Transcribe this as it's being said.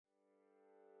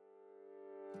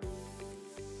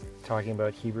talking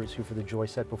about Hebrews, who for the joy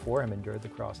set before him endured the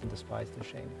cross and despised the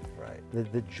shame. Right.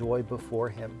 The joy before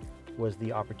him was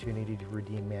the opportunity to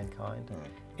redeem mankind,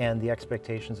 and the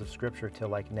expectations of Scripture to,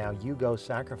 like, now you go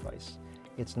sacrifice.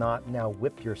 It's not now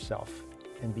whip yourself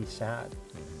and be sad,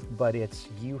 but it's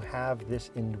you have this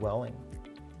indwelling.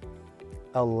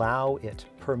 Allow it,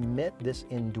 permit this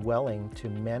indwelling to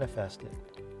manifest it,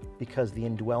 because the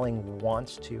indwelling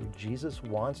wants to. Jesus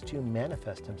wants to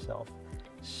manifest himself.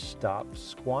 Stop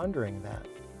squandering that.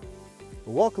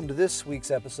 Welcome to this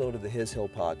week's episode of the His Hill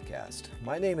Podcast.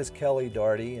 My name is Kelly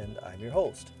Daugherty, and I'm your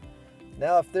host.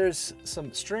 Now, if there's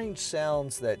some strange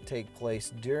sounds that take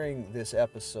place during this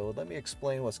episode, let me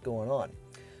explain what's going on.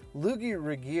 Lugi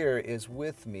Regier is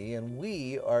with me, and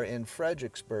we are in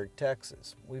Fredericksburg,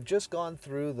 Texas. We've just gone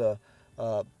through the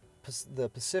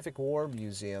Pacific War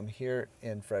Museum here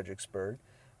in Fredericksburg,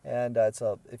 and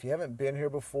if you haven't been here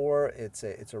before, it's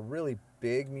a really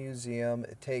big museum.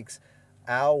 It takes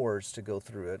hours to go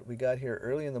through it. We got here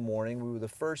early in the morning. We were the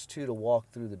first two to walk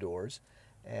through the doors,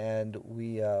 and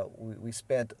we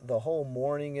spent the whole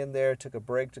morning in there. Took a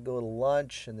break to go to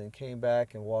lunch, and then came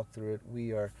back and walked through it.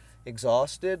 We are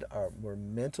exhausted. We're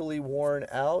mentally worn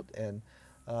out, and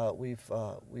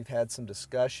we've had some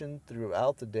discussion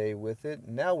throughout the day with it.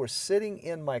 Now we're sitting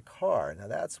in my car. Now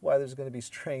that's why there's going to be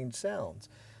strange sounds.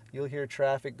 You'll hear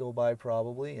traffic go by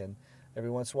probably, and every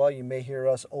once in a while you may hear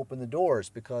us open the doors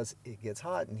because it gets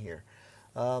hot in here.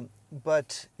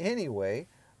 But anyway,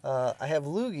 I have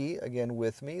Lugi again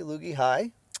with me. Lugi,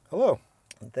 hi. Hello.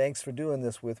 And thanks for doing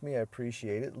this with me. I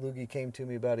appreciate it. Lugi came to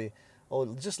me about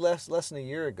just less than a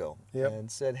year ago, and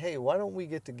said, hey, why don't we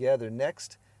get together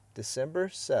next December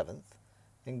 7th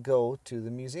and go to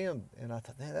the museum? And I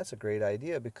thought, man, that's a great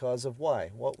idea. Because of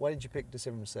why? Why did you pick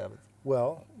December 7th?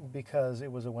 Well, because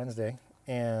it was a Wednesday,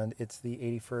 and it's the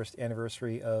 81st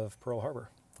anniversary of Pearl Harbor.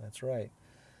 That's right.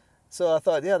 So I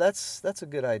thought, yeah, that's a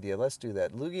good idea. Let's do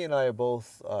that. Lugi and I are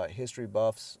both history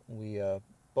buffs. We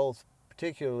both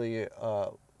particularly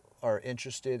are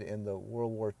interested in the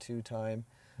World War II time.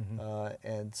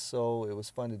 And so it was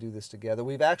fun to do this together.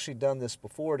 We've actually done this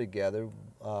before together,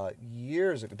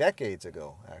 years ago, decades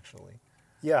ago, actually.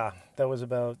 Yeah, that was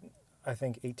about, I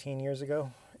think, 18 years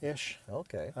ago-ish.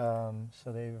 Okay.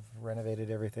 So they've renovated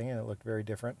everything, and it looked very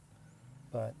different.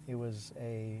 But it was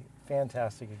a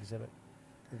fantastic exhibit.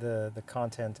 The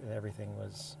content and everything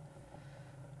was...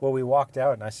 Well, we walked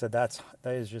out, and I said, that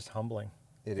is just humbling.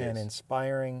 It and is.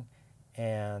 Inspiring,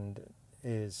 and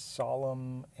is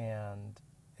solemn, and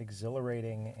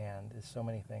exhilarating, and there's so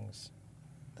many things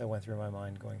that went through my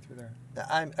mind going through there.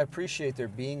 I appreciate there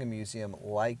being a museum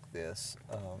like this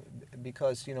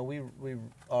because, you know, we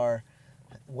are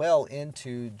well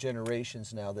into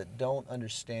generations now that don't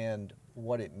understand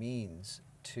what it means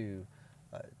to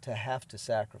have to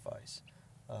sacrifice,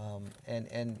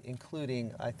 and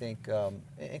including, I think,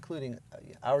 including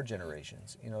our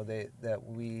generations. You know,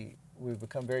 we've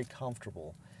become very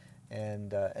comfortable.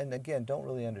 And again, don't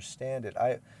really understand it.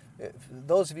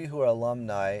 Those of you who are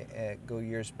alumni and go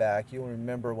years back, you'll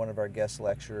remember one of our guest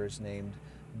lecturers named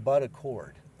Bud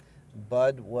Accord.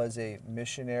 Bud was a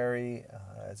missionary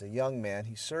as a young man.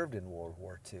 He served in World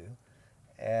War II,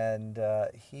 and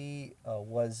he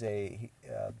was a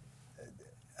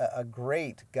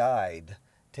great guide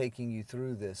taking you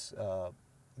through this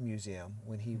museum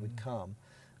when he would come.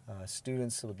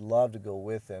 Students would love to go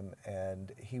with him,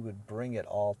 and he would bring it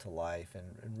all to life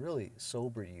and really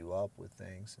sober you up with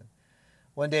things. And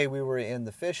one day we were in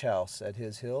the fish house at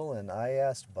His Hill, and I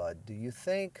asked Bud, do you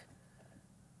think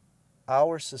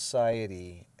our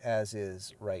society as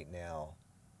is right now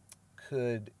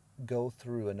could go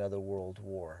through another world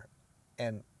war?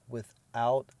 And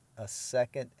without a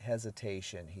second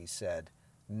hesitation, he said,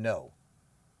 no.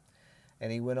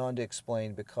 And he went on to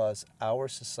explain, because our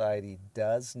society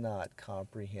does not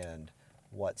comprehend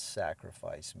what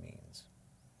sacrifice means.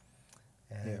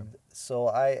 And so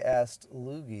I asked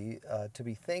Lugi to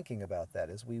be thinking about that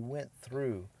as we went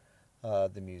through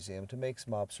the museum, to make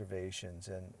some observations.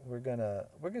 And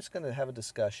we're just gonna have a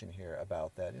discussion here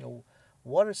about that. You know,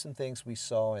 what are some things we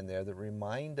saw in there that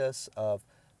remind us of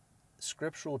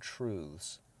scriptural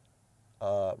truths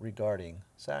regarding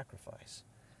sacrifice?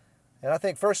 And I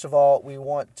think, first of all, we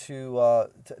want to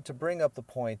bring up the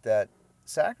point that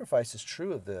sacrifice is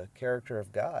true of the character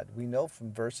of God. We know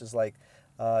from verses like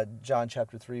John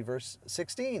chapter 3, verse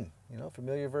 16, you know,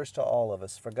 familiar verse to all of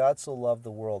us. For God so loved the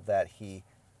world that he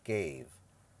gave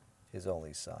his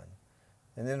only Son.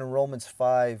 And then in Romans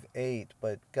 5:8,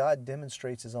 but God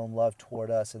demonstrates his own love toward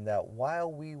us in that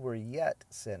while we were yet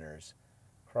sinners,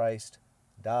 Christ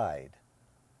died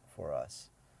for us.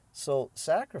 So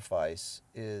sacrifice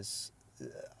is,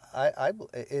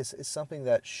 it's something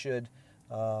that should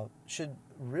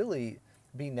really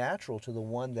be natural to the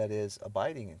one that is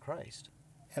abiding in Christ.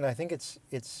 And I think it's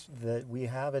that we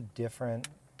have a different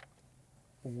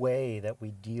way that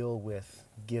we deal with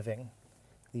giving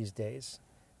these days.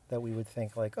 That we would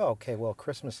think like, oh, okay, well,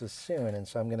 Christmas is soon, and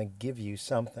so I'm going to give you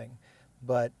something,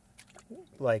 but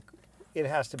like it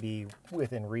has to be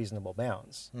within reasonable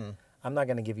bounds. I'm not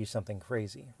going to give you something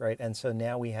crazy, right? And so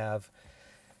now we have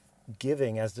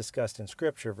giving as discussed in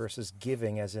Scripture versus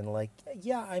giving as in like,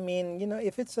 yeah, I mean,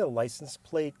 if it's a license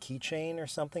plate keychain or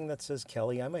something that says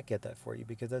Kelly, I might get that for you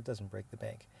because that doesn't break the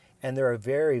bank. And there are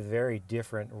very, very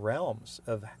different realms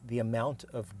of the amount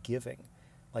of giving.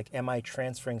 Like, am I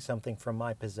transferring something from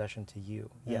my possession to you?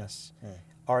 Yes.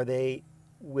 Are they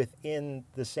within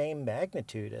the same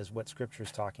magnitude as what Scripture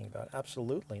is talking about?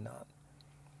 Absolutely not.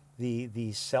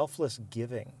 The selfless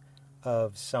giving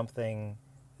of something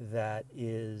that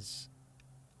is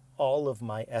all of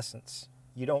my essence.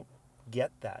 You don't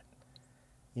get that,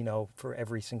 for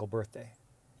every single birthday.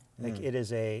 Like it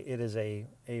is a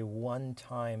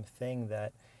one-time thing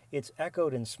that it's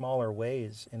echoed in smaller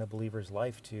ways in a believer's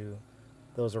life to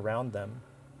those around them,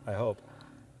 I hope.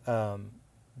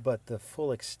 But the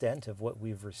full extent of what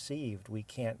we've received, we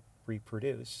can't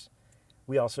reproduce.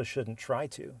 We also shouldn't try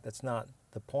to. That's not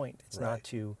the point. It's not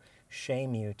to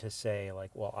shame you to say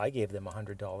like, well, I gave them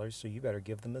 $100, so you better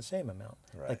give them the same amount.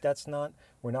 Like that's not,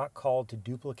 we're not called to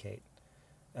duplicate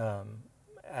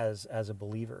as a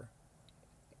believer,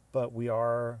 but we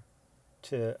are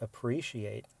to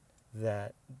appreciate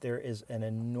that there is an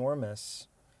enormous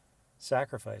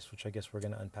sacrifice, which I guess we're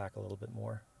going to unpack a little bit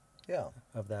more. Yeah.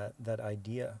 Of that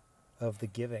idea of the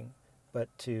giving, but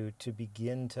to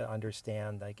begin to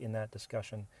understand, like in that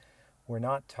discussion, we're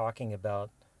not talking about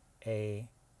a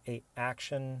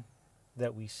action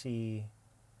that we see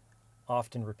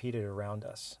often repeated around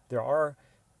us. There are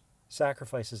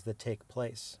sacrifices that take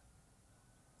place.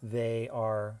 They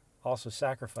are also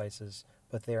sacrifices,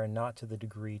 but they are not to the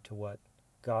degree to what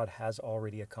God has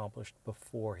already accomplished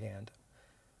beforehand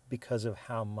because of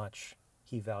how much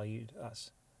he valued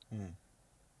us.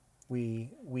 We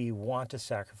want to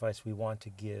sacrifice, we want to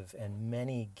give, and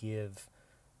many give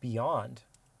beyond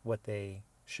what they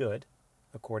should,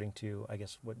 according to, I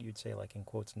guess, what you'd say, like in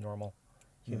quotes, normal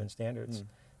human standards.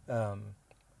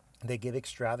 They give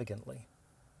extravagantly,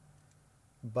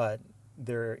 but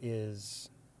there is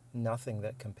nothing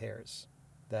that compares,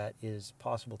 that is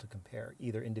possible to compare,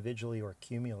 either individually or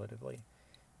cumulatively,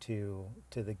 to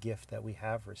the gift that we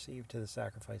have received, to the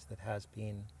sacrifice that has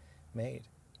been made.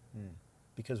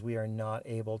 Because we are not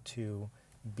able to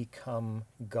become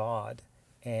God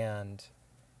and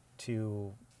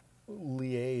to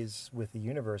liaise with the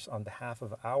universe on behalf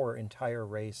of our entire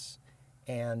race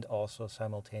and also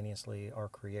simultaneously our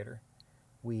Creator.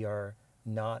 We are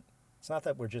not, it's not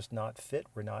that we're just not fit,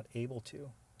 we're not able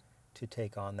to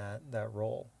take on that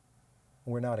role.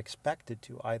 We're not expected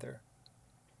to either.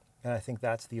 And I think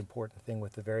that's the important thing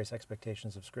with the various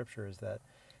expectations of Scripture, is that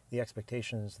the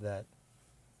expectations that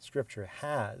Scripture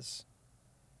has,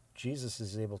 Jesus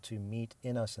is able to meet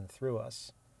in us and through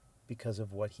us because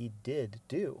of what he did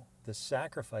do. The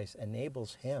sacrifice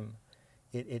enables him.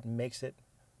 It makes it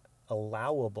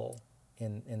allowable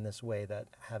in this way that,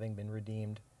 having been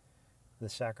redeemed, the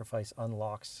sacrifice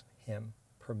unlocks him,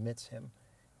 permits him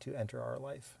to enter our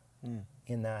life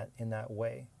in that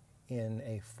way, in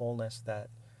a fullness that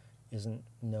isn't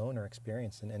known or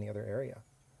experienced in any other area.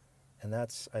 And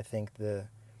that's, I think, the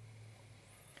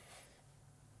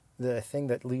thing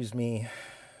that leaves me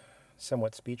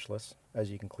somewhat speechless,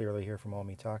 as you can clearly hear from all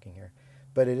me talking here.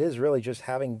 But it is really just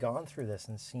having gone through this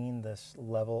and seen this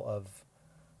level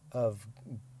of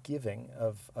giving,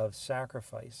 of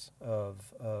sacrifice,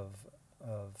 of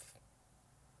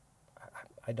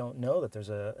I don't know that there's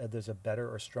a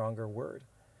better or stronger word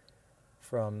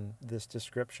from this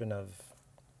description of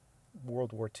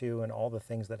World War II and all the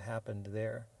things that happened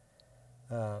there.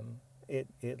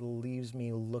 It leaves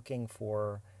me looking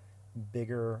for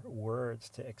bigger words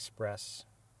to express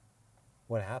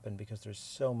what happened, because there's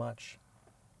so much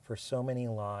for so many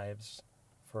lives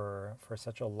for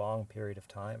such a long period of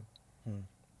time.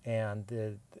 And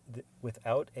the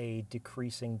without a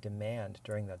decreasing demand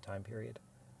during that time period,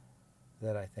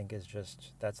 that I think is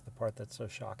just, that's the part that's so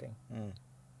shocking,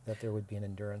 that there would be an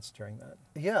endurance during that.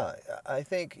 Yeah, I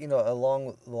think,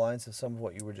 along the lines of some of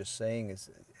what you were just saying is,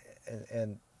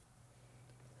 and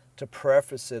to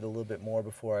preface it a little bit more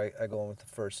before I go on with the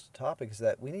first topic, is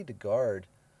that we need to guard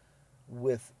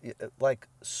with, like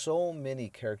so many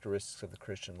characteristics of the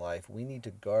Christian life, we need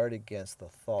to guard against the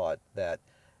thought that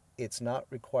it's not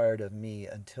required of me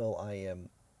until I am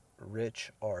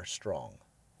rich or strong.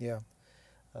 Yeah.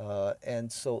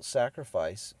 And so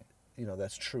sacrifice,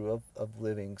 that's true of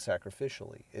living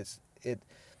sacrificially. It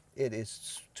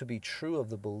is to be true of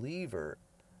the believer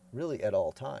really at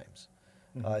all times.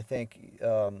 Mm-hmm. I think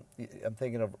I'm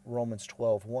thinking of Romans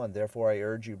 12:1. Therefore, I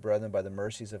urge you, brethren, by the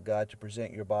mercies of God, to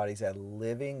present your bodies a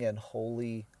living and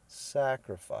holy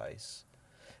sacrifice,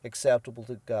 acceptable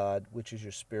to God, which is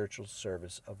your spiritual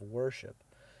service of worship.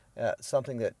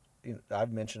 Something that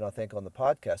I've mentioned, I think, on the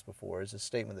podcast before is a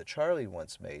statement that Charlie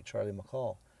once made, Charlie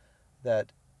McCall,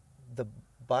 that the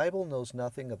Bible knows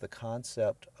nothing of the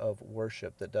concept of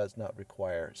worship that does not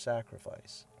require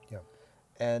sacrifice. Yeah.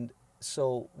 And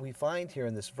so we find here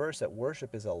in this verse that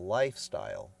worship is a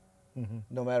lifestyle. Mm-hmm.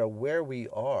 No matter where we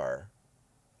are,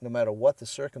 no matter what the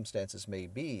circumstances may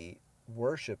be,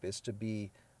 worship is to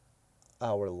be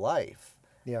our life.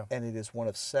 Yeah. And it is one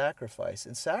of sacrifice.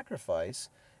 And sacrifice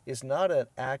is not an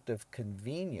act of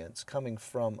convenience coming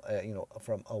from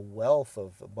from a wealth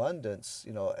of abundance,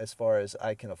 as far as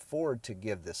I can afford to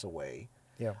give this away.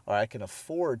 Yeah. Or I can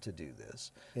afford to do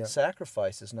this. Yeah.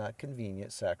 Sacrifice is not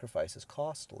convenient. Sacrifice is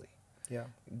costly. Yeah.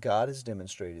 God has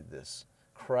demonstrated this.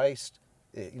 Christ,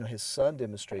 his son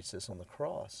demonstrates this on the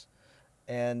cross.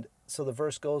 And so the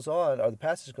verse goes on, or the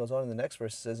passage goes on in the next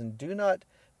verse. It says, and do not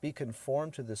be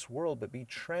conformed to this world, but be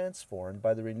transformed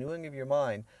by the renewing of your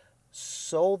mind,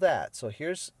 so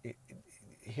here's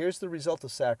the result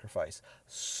of sacrifice,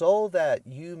 so that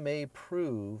you may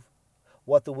prove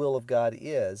what the will of God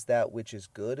is, that which is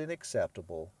good and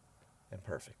acceptable and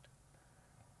perfect.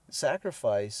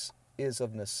 Sacrifice is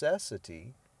of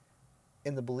necessity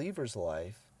in the believer's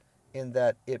life, in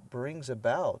that it brings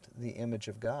about the image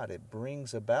of God. It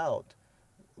brings about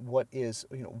what is,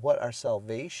 what our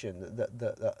salvation,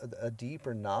 a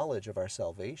deeper knowledge of our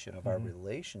salvation, of our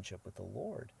relationship with the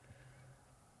Lord.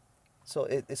 So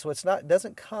it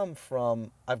doesn't come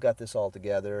from, I've got this all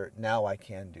together, now I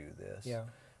can do this. Yeah.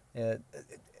 And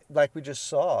like we just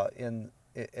saw in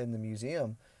the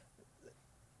museum,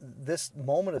 this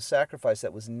moment of sacrifice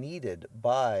that was needed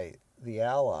by the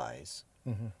Allies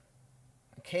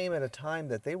came at a time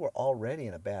that they were already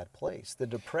in a bad place. The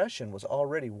Depression was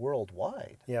already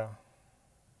worldwide. Yeah.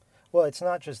 Well, it's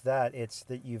not just that. It's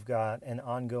that you've got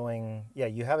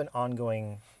you have an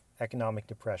ongoing economic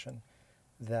depression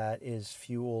that is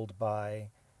fueled by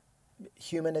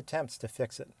human attempts to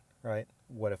fix it, right?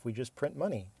 What if we just print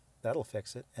money? That'll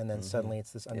fix it. And then suddenly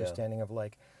it's this understanding of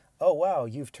like, oh, wow,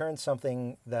 you've turned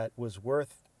something that was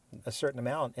worth a certain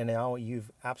amount, and now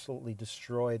you've absolutely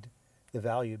destroyed the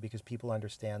value because people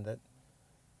understand that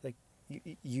like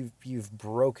you've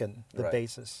broken the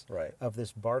basis of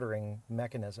this bartering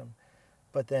mechanism.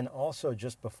 But then also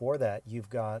just before that,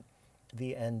 you've got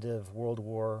the end of World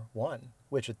War I,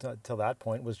 which till that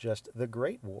point was just the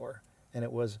Great War, and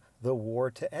it was the war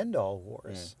to end all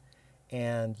wars.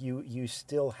 And you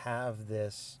still have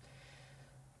this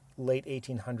late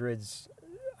 1800s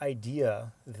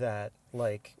idea that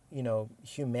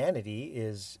humanity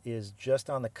is just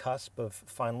on the cusp of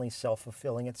finally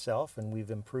self-fulfilling itself, and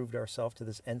we've improved ourselves to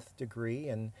this nth degree.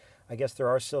 And I guess there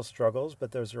are still struggles,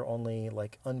 but those are only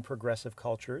like unprogressive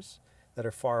cultures that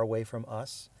are far away from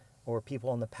us, or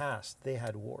people in the past, they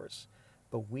had wars,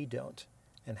 but we don't.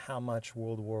 And how much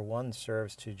World War I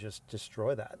serves to just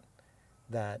destroy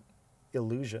that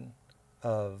illusion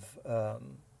of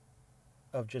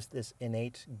just this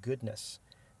innate goodness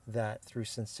that through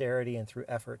sincerity and through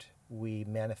effort we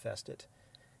manifest it.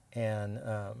 And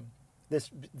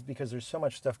this, because there's so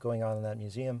much stuff going on in that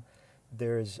museum,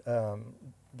 there's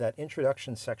that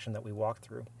introduction section that we walked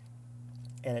through,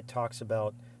 and it talks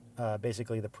about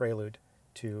basically the prelude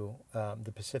to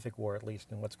the Pacific War, at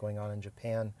least, and what's going on in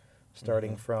Japan,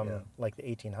 starting from like the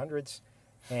 1800s.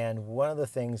 And one of the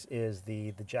things is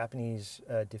the Japanese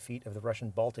defeat of the Russian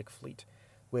Baltic Fleet,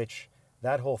 which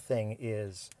that whole thing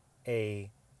is a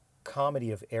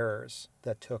comedy of errors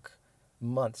that took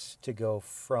months to go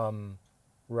from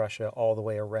Russia all the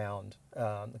way around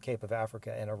the Cape of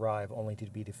Africa and arrive only to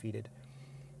be defeated.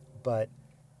 But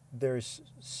there's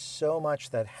so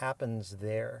much that happens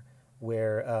there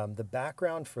where the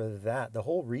background for that, the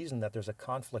whole reason that there's a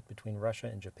conflict between Russia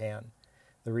and Japan,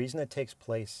 the reason it takes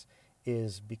place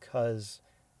is because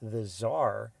the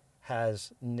Tsar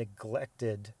has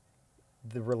neglected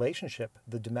the relationship,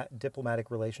 the diplomatic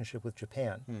relationship with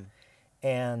Japan.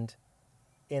 And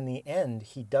in the end,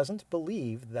 he doesn't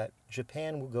believe that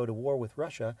Japan will go to war with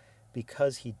Russia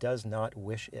because he does not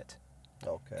wish it.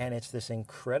 Okay. And it's this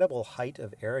incredible height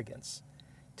of arrogance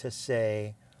to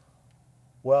say,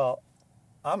 well,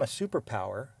 I'm a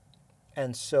superpower,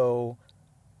 and so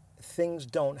things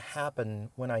don't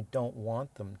happen when I don't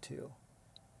want them to.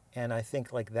 And I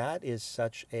think like that is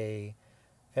such a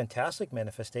fantastic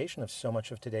manifestation of so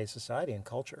much of today's society and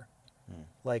culture.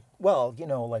 Like, well,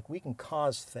 like we can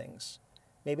cause things,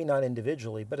 maybe not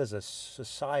individually, but as a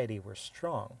society, we're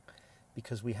strong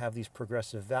because we have these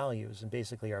progressive values. And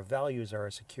basically, our values are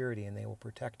our security and they will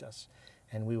protect us.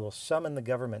 And we will summon the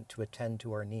government to attend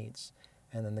to our needs.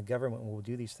 And then the government will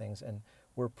do these things. And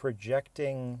we're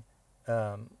projecting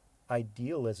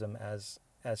idealism as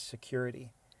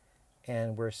security.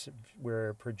 And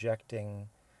we're projecting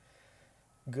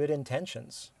good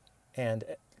intentions and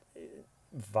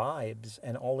vibes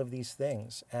and all of these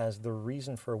things as the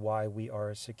reason for why we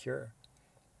are secure.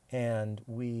 And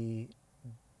we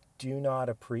do not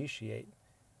appreciate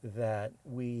that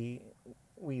we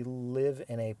live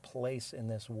in a place in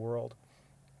this world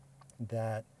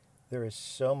that there is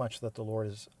so much that the Lord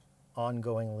is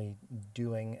ongoingly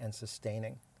doing and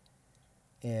sustaining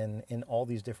in all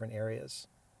these different areas.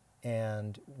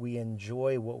 And we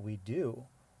enjoy what we do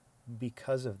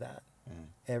because of that.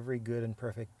 Every good and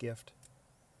perfect gift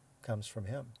comes from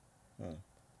Him.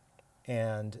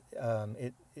 And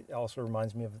it also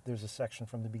reminds me of, there's a section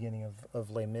from the beginning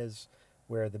of Les Mis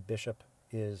where the bishop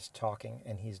is talking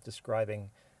and he's describing,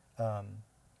 I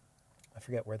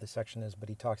forget where the section is, but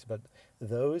he talks about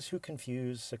those who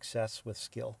confuse success with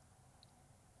skill.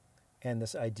 And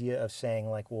this idea of saying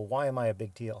like, well, why am I a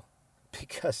big deal?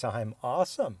 Because I'm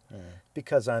awesome,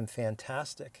 because I'm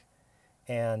fantastic.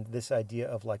 And this idea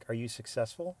of like, are you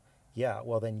successful? Yeah,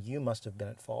 well then you must have been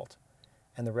at fault.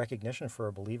 And the recognition for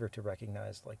a believer to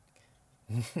recognize like,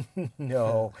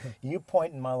 no, you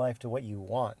point in my life to what you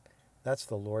want. That's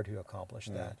the Lord who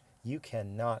accomplished that. You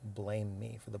cannot blame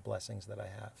me for the blessings that I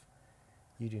have.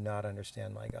 You do not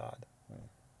understand my God.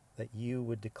 That you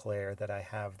would declare that I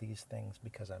have these things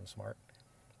because I'm smart.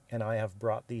 And I have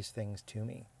brought these things to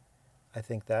me. I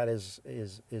think that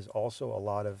is also a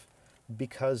lot of,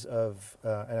 because of,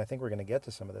 and I think we're going to get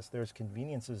to some of this, there's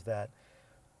conveniences that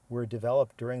were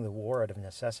developed during the war out of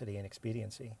necessity and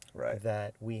expediency. Right.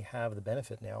 That we have the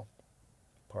benefit now.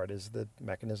 Part is the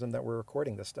mechanism that we're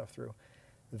recording this stuff through.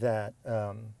 That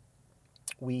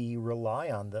we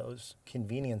rely on those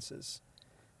conveniences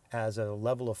as a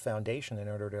level of foundation in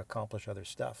order to accomplish other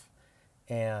stuff.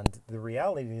 And the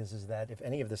reality is that if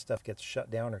any of this stuff gets shut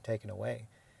down or taken away,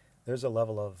 there's a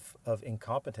level of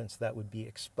incompetence that would be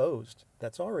exposed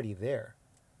that's already there.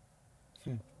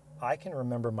 I can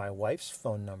remember my wife's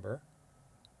phone number,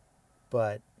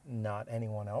 but not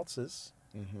anyone else's,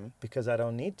 because I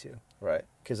don't need to. Right.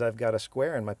 Because I've got a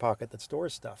square in my pocket that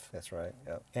stores stuff. That's right.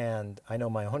 Yep. And I know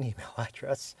my own email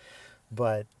address,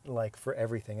 but like for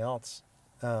everything else.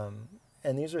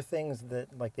 And these are things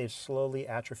that like they've slowly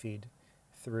atrophied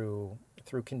through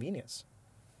convenience.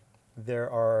 There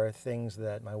are things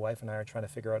that my wife and I are trying to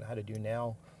figure out how to do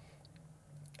now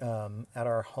at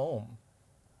our home,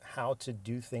 how to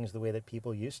do things the way that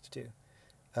people used to.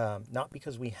 Not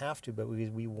because we have to, but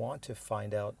because we want to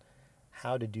find out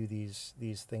how to do these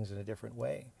things in a different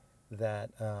way. That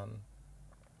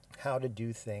how to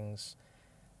do things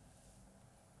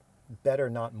better,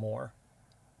 not more.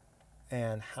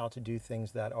 And how to do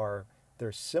things that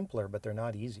they're simpler, but they're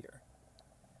not easier.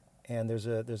 And there's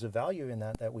a value in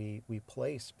that we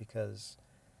place, because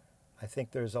I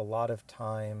think there's a lot of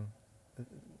time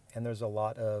and there's a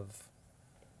lot of,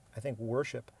 I think,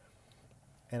 worship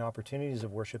and opportunities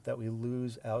of worship that we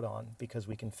lose out on because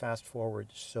we can fast forward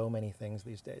so many things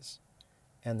these days.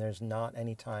 And there's not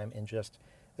any time in just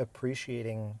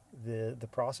appreciating the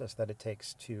process that it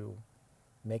takes to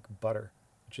make butter,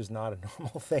 which is not a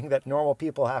normal thing that normal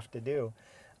people have to do.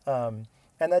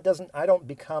 And that doesn't, I don't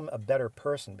become a better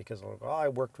person because I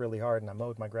worked really hard and I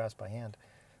mowed my grass by hand.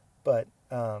 But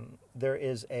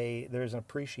there's an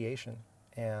appreciation.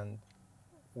 And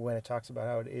when it talks about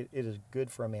how it is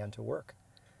good for a man to work,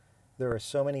 there are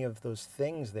so many of those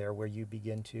things there where you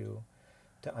begin to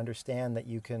understand that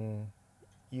you can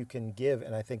give.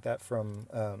 And I think that from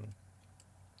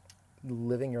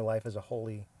living your life as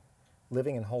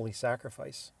living in holy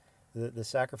sacrifice, the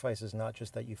sacrifice is not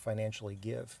just that you financially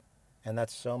give. And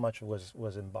that's so much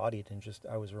was embodied in just,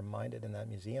 I was reminded in that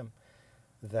museum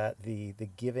that the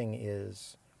giving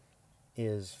is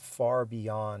far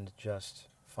beyond just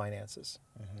finances.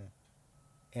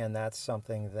 And that's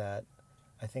something that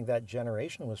I think that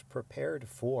generation was prepared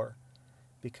for,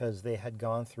 because they had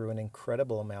gone through an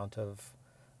incredible amount of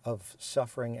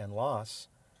suffering and loss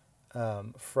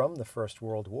from the First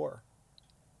World War.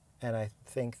 And I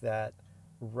think that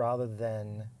rather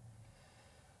than,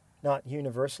 not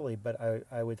universally, but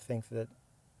I would think that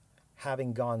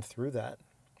having gone through that,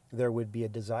 there would be a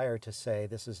desire to say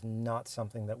this is not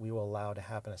something that we will allow to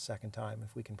happen a second time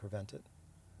if we can prevent it.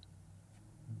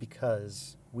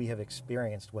 because we have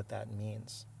experienced what that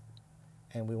means.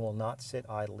 And we will not sit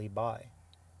idly by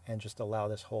and just allow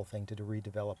this whole thing to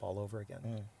redevelop all over again.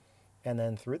 Mm. And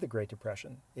then through the Great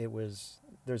Depression,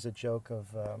 there's a joke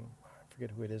of, I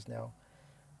forget who it is now,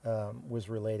 was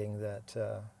relating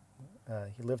that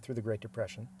he lived through the Great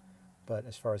Depression, but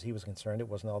as far as he was concerned, it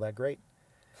wasn't all that great.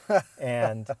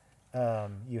 And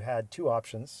you had two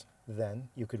options then.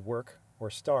 You could work or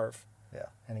starve. Yeah.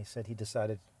 And he said he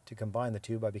decided to combine the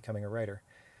two by becoming a writer.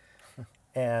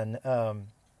 And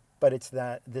but it's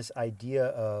this idea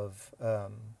of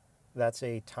that's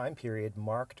a time period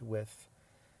marked with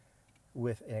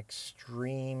an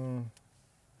extreme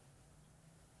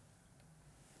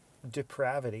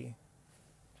depravity,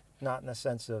 not in the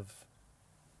sense of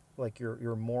like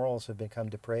your morals have become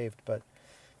depraved, but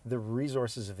the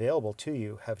resources available to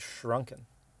you have shrunken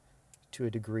to a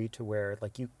degree to where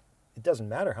like it doesn't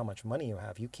matter how much money you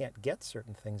have, you can't get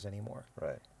certain things anymore.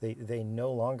 Right. They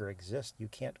no longer exist. You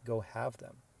can't go have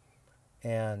them.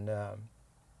 And I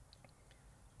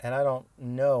don't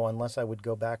know, unless I would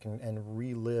go back and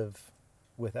relive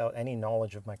without any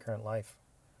knowledge of my current life.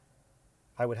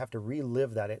 I would have to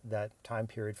relive that time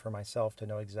period for myself to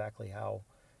know exactly how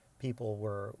people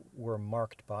were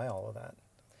marked by all of that.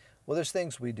 Well, there's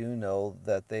things we do know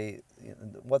that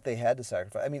what they had to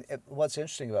sacrifice. I mean, what's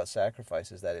interesting about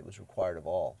sacrifice is that it was required of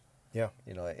all. Yeah.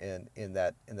 You know, in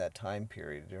that time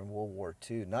period during World War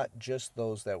II, not just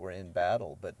those that were in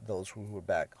battle, but those who were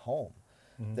back home.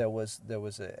 Mm-hmm. There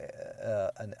was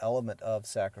an element of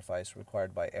sacrifice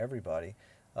required by everybody.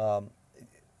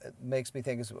 It makes me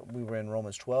think, as we were in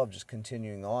Romans 12, just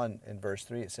continuing on in verse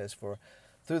 3, it says, "For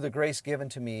through the grace given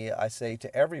to me, I say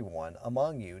to everyone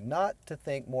among you, not to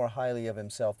think more highly of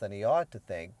himself than he ought to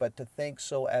think, but to think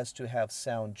so as to have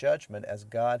sound judgment, as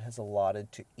God has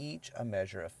allotted to each a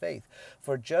measure of faith.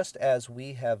 For just as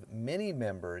we have many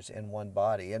members in one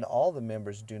body, and all the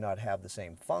members do not have the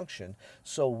same function,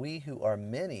 so we who are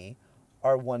many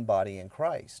are one body in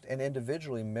Christ, and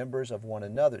individually members of one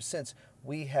another. Since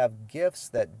we have gifts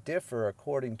that differ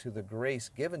according to the grace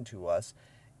given to us,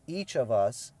 each of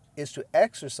us is to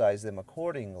exercise them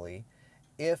accordingly.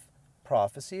 If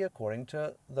prophecy, according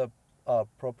to the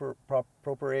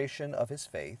proportion of his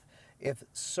faith; if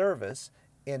service,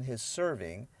 in his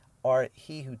serving; or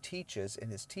he who teaches, in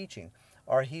his teaching;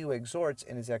 or he who exhorts,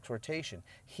 in his exhortation;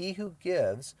 he who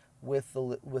gives with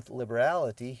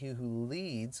liberality; he who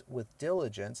leads with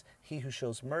diligence; he who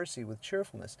shows mercy with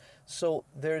cheerfulness." So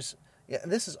this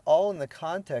is all in the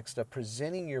context of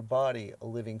presenting your body a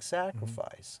living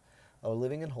sacrifice. Mm-hmm. A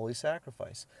living and holy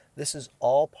sacrifice. This is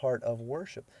all part of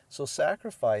worship. So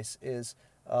sacrifice is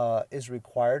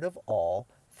required of all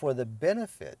for the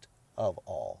benefit of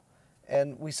all,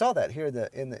 and we saw that here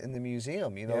in the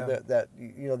museum. You know, yeah.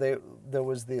 There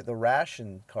was the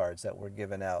ration cards that were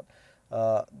given out.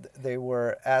 They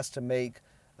were asked to make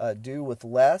do with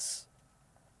less.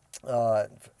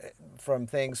 From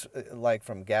things like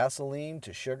from gasoline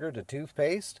to sugar to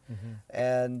toothpaste, mm-hmm.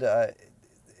 and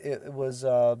it was.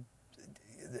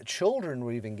 Children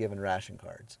were even given ration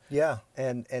cards. Yeah.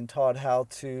 And taught how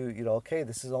to, okay,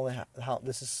 this is only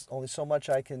so much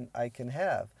I can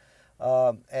have.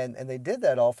 And they did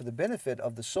that all for the benefit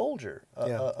of the soldier,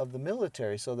 of the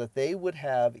military, so that they would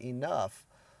have enough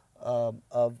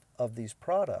of these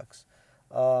products.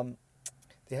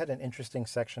 They had an interesting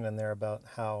section in there about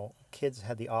how kids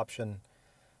had the option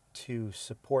to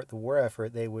support the war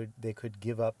effort. They could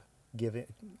give up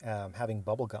having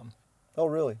bubble gum. Oh,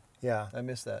 really? Yeah, I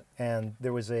missed that. And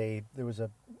there was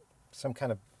some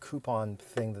kind of coupon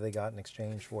thing that they got in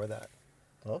exchange for that.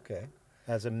 Okay.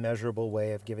 As a measurable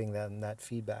way of giving them that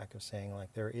feedback of saying,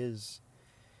 like, there is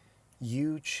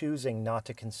you choosing not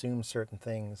to consume certain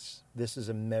things. This is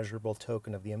a measurable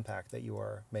token of the impact that you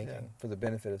are making for the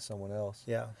benefit of someone else.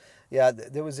 Yeah. Yeah.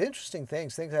 There was interesting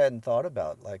things I hadn't thought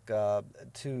about, like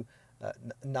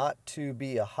not to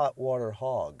be a hot water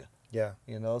hog. Yeah.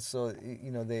 So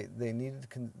they needed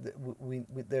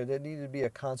there needed to be a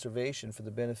conservation for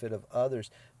the benefit of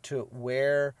others to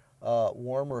wear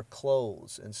warmer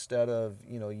clothes instead of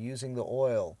using the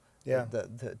oil. Yeah.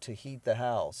 To heat the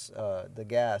house, the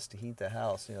gas to heat the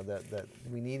house. That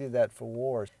we needed that for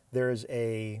wars. There's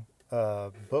a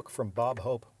book from Bob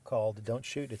Hope called "Don't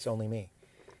Shoot, It's Only Me,"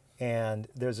 and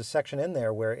there's a section in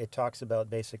there where it talks about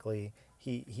basically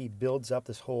he builds up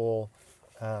this whole.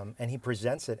 And he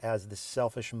presents it as the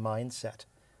selfish mindset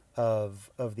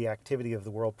of the activity of the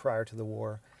world prior to the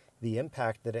war, the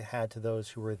impact that it had to those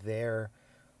who were there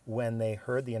when they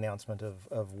heard the announcement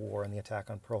of war and the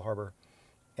attack on Pearl Harbor,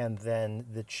 and then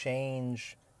the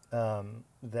change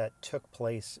that took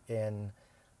place in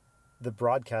the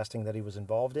broadcasting that he was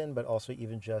involved in, but also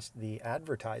even just the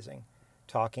advertising,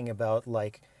 talking about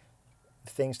like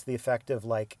things to the effect of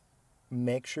like,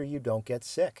 make sure you don't get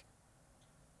sick.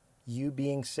 You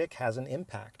being sick has an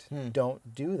impact.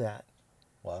 Don't do that.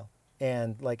 Wow.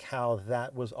 And like how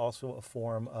that was also a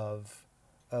form of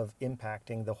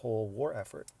impacting the whole war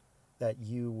effort, that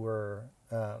you were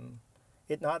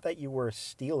not that you were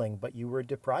stealing, but you were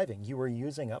depriving. You were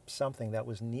using up something that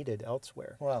was needed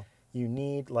elsewhere. Wow. You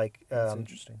need like That's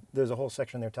interesting. There's a whole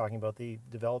section there talking about the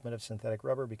development of synthetic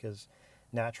rubber because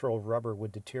natural rubber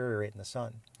would deteriorate in the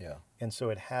sun. Yeah. And so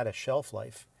it had a shelf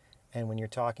life. And when you're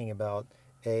talking about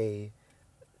a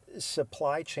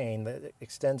supply chain that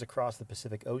extends across the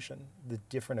Pacific Ocean, the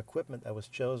different equipment that was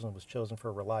chosen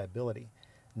for reliability,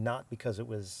 not because it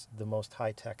was the most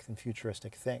high-tech and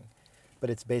futuristic thing. But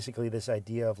it's basically this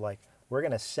idea of like, we're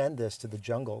going to send this to the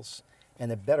jungles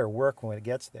and it better work when it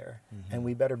gets there. And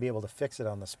we better be able to fix it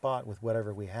on the spot with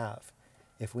whatever we have.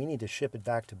 If we need to ship it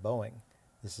back to Boeing,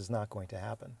 this is not going to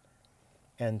happen.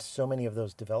 And so many of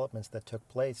those developments that took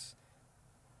place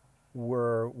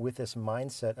were with this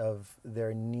mindset of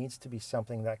there needs to be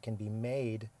something that can be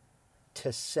made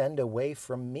to send away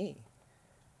from me,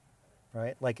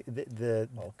 right? Like the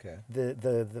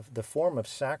form of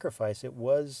sacrifice, it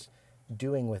was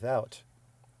doing without,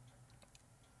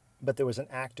 but there was an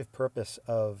active purpose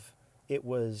of it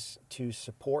was to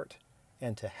support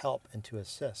and to help and to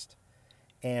assist.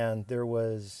 And there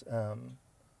was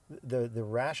the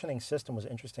rationing system was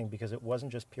interesting because it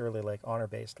wasn't just purely like honor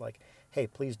based, like, hey,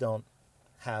 please don't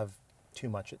have too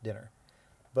much at dinner.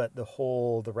 But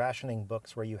the rationing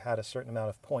books where you had a certain amount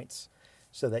of points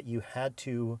so that you had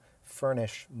to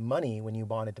furnish money when you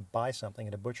wanted to buy something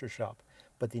at a butcher shop.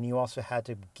 But then you also had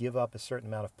to give up a certain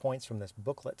amount of points from this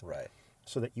booklet. Right.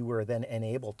 So that you were then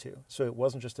enabled to. So it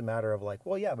wasn't just a matter of like,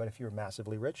 well, yeah, but if you were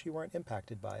massively rich, you weren't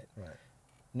impacted by it. Right.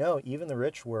 No, even the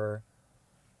rich were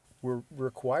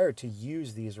required to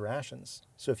use these rations.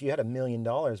 So if you had $1 million,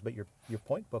 but your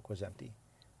point book was empty,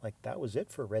 like that was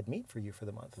it for red meat for you for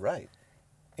the month. Right.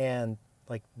 And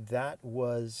like that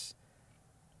was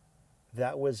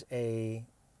a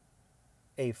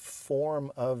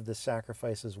form of the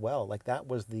sacrifice as well. Like that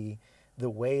was the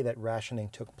way that rationing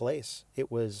took place.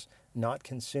 It was not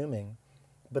consuming,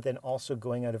 but then also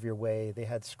going out of your way. They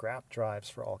had scrap drives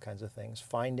for all kinds of things,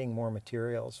 finding more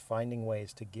materials, finding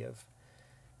ways to give.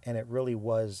 And it really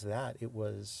was that. It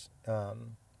was,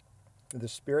 the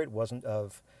spirit wasn't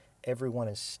of everyone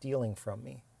is stealing from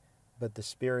me, but the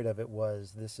spirit of it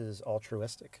was, this is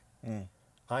altruistic.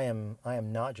 I am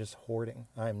not just hoarding.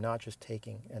 I am not just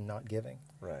taking and not giving.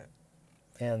 Right.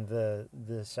 And the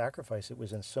sacrifice, it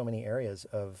was in so many areas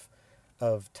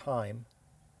of time,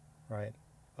 right?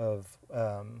 Of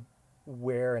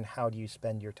where and how do you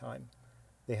spend your time?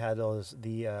 They had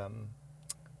the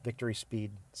victory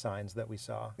speed signs that we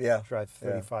saw. Yeah. Drive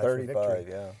 35 yeah. for victory.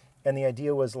 Yeah. And the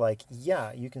idea was like,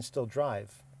 yeah, you can still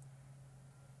drive.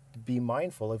 Be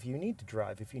mindful if you need to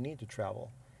drive, if you need to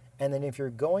travel. And then if you're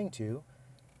going to,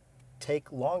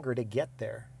 take longer to get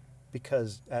there,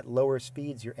 because at lower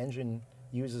speeds, your engine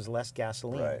uses less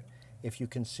gasoline. Right. If you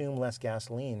consume less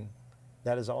gasoline,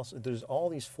 that is also, there's all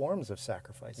these forms of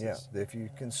sacrifices. Yeah. If you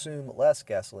consume less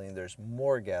gasoline, there's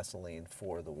more gasoline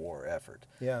for the war effort.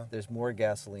 Yeah. There's more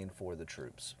gasoline for the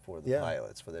troops, for the Yeah.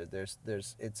 pilots,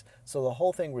 it's so the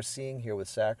whole thing we're seeing here with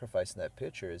sacrifice in that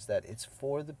picture is that it's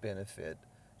for the benefit,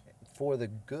 for the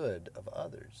good of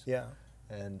others. Yeah.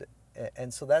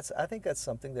 And so I think that's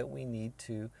something that we need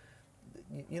to,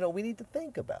 we need to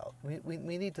think about. We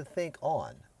need to think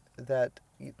on that,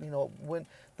 when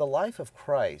the life of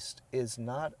Christ is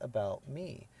not about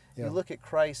me. Yeah. You look at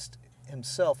Christ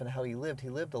himself and how he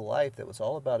lived a life that was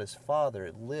all about his Father.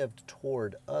 It lived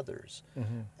toward others.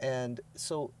 Mm-hmm. And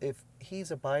so if he's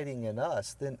abiding in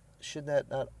us, then should that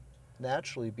not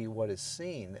naturally be what is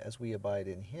seen as we abide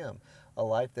in him? A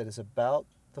life that is about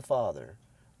the Father,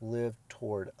 lived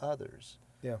toward others.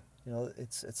 Yeah.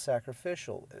 It's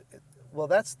sacrificial. Well,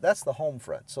 that's the home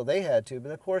front. So they had to,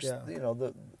 but of course,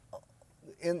 Yeah.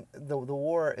 In the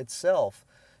war itself,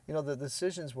 the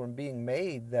decisions were being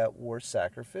made that were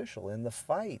sacrificial in the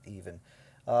fight, even.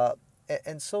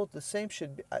 And so the same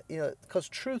should be, because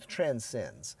truth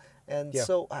transcends. And Yeah.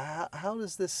 so how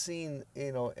does this seen,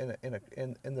 in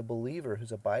the believer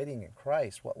who's abiding in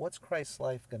Christ? What's Christ's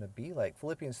life going to be like?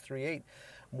 Philippians 3:8,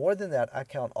 more than that, I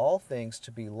count all things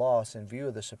to be lost in view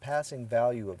of the surpassing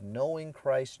value of knowing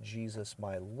Christ Jesus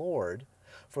my Lord,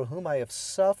 for whom I have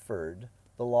suffered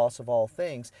the loss of all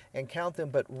things, and count them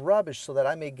but rubbish so that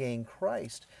I may gain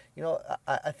Christ.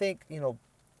 I think,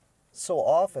 so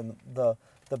often the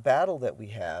the battle that we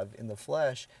have in the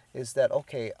flesh is that,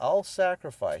 okay, I'll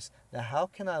sacrifice. Now, how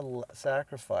can I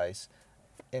sacrifice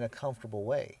in a comfortable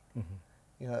way?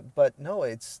 You know, but no,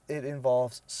 it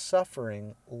involves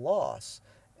suffering, loss,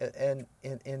 and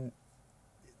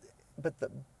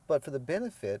but for the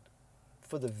benefit,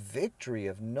 for the victory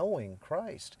of knowing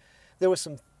Christ. There were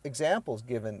some examples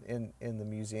given in the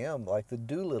museum, like the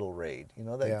Doolittle raid. You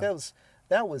know,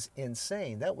 that was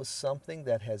insane. That was something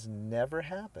that has never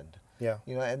happened. Yeah.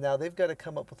 You know, and now they've got to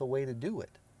come up with a way to do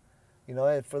it. You know,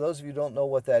 and for those of you who don't know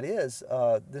what that is,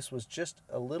 this was just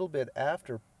a little bit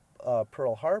after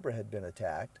Pearl Harbor had been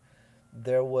attacked.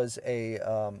 There was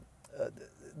the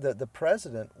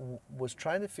president was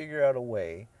trying to figure out a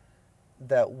way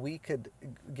that we could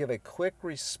give a quick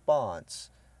response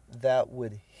that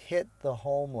would hit the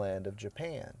homeland of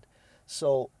Japan.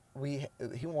 So he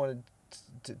wanted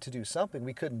to do something.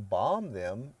 We couldn't bomb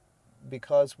them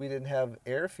because we didn't have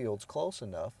airfields close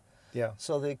enough. Yeah.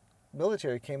 So the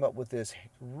military came up with this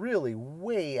really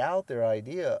way out there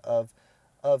idea of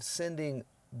sending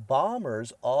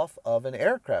bombers off of an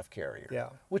aircraft carrier, Yeah.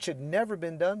 which had never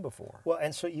been done before. Well,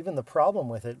 and so even the problem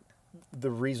with it,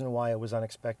 the reason why it was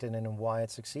unexpected and why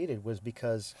it succeeded was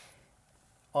because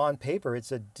on paper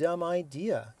it's a dumb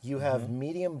idea. You have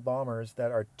medium bombers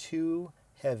that are too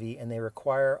heavy and they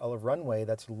require a runway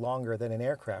that's longer than an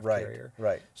aircraft carrier.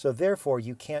 Right. So therefore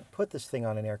you can't put this thing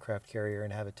on an aircraft carrier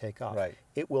and have it take off. Right.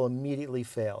 It will immediately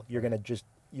fail. You're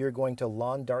going to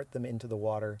lawn dart them into the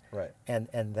water. Right. And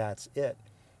that's it.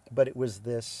 But it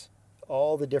was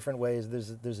all the different ways. There's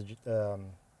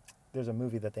a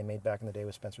movie that they made back in the day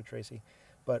with Spencer Tracy,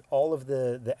 but all of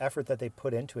the effort that they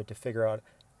put into it to figure out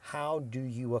how do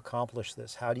you accomplish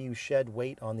this? How do you shed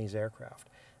weight on these aircraft?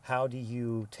 How do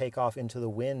you take off into the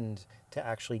wind to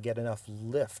actually get enough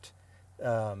lift?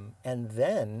 And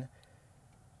then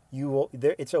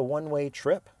it's a one-way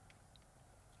trip.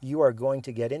 You are going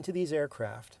to get into these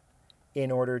aircraft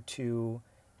in order to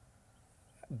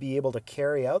be able to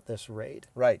carry out this raid.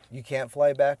 Right. You can't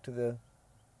fly back to the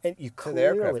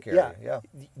aircraft carrier. Yeah.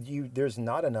 There's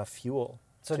not enough fuel.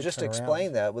 So just to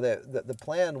explain that, the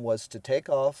plan was to take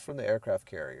off from the aircraft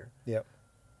carrier. Yep.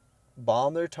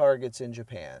 Bomb their targets in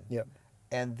Japan. Yep.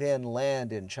 And then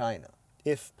land in China.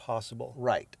 If possible.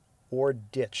 Right. Or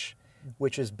ditch,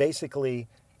 which is basically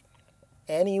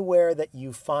anywhere that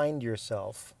you find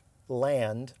yourself,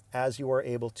 land as you are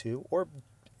able to, or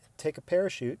take a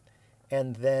parachute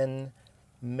and then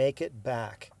make it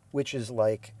back, which is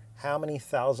like how many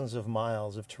thousands of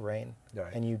miles of terrain.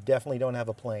 Right. And you definitely don't have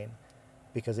a plane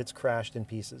because it's crashed in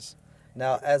pieces.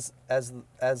 Now, as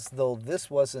though this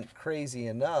wasn't crazy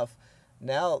enough,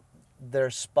 now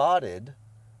they're spotted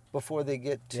before they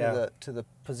get to the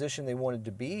position they wanted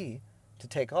to be to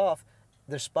take off.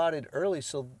 They're spotted early,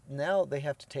 so now they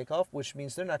have to take off, which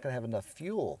means they're not going to have enough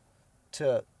fuel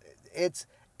to. It's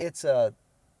a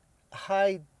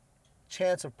high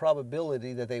chance of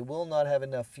probability that they will not have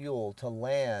enough fuel to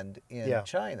land in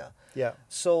China. Yeah.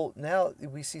 So now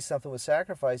we see something with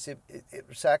sacrifice.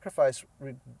 Sacrifice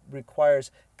requires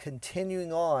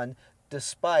continuing on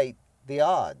despite the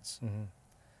odds. Mm-hmm.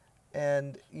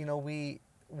 And you know we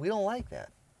don't like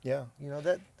that. Yeah. You know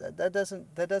that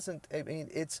doesn't. I mean,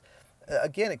 it's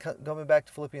again going back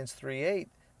to Philippians 3:8.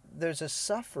 There's a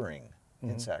suffering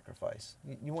in sacrifice.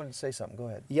 You wanted to say something? Go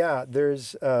ahead. Yeah.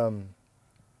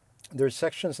 There's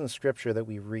sections in Scripture that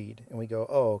we read and we go,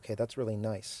 oh, okay, that's really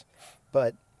nice.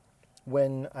 But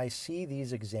when I see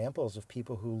these examples of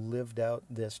people who lived out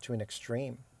this to an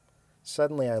extreme,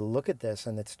 suddenly I look at this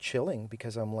and it's chilling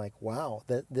because I'm like, wow,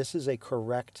 this is a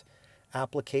correct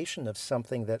application of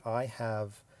something that I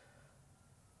have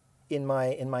in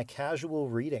my casual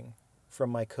reading from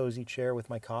my cozy chair with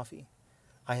my coffee.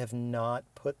 I have not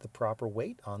put the proper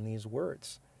weight on these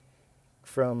words.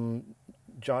 From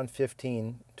John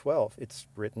 15:12, it's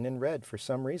written in red for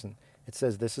some reason. It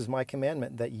says, "This is my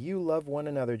commandment, that you love one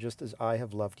another just as I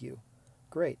have loved you."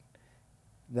 Great.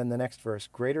 Then the next verse,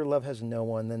 "Greater love has no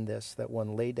one than this, that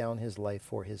one lay down his life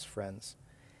for his friends."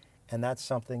 And that's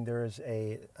something, there's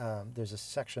a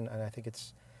section, and I think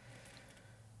it's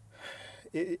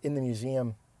in the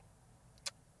museum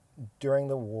during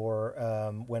the war,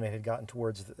 when it had gotten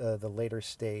towards the later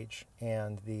stage,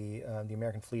 and the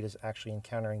American fleet is actually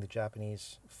encountering the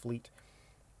Japanese fleet.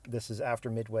 This is after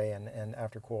Midway and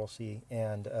after Coral Sea,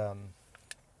 and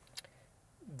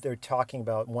they're talking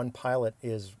about, one pilot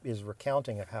is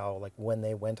recounting of how, like, when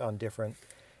they went on different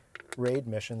raid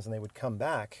missions and they would come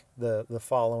back the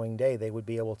following day, they would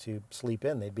be able to sleep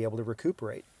in, they'd be able to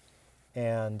recuperate,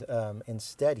 and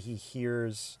instead he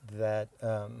hears that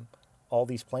all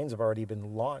these planes have already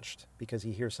been launched because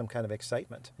he hears some kind of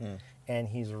excitement. And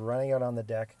he's running out on the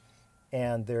deck,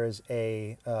 and there's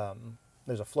a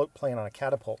float plane on a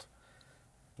catapult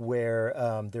where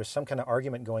there's some kind of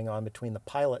argument going on between the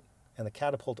pilot and the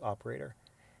catapult operator.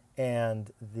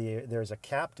 And there's a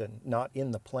captain not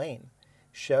in the plane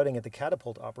shouting at the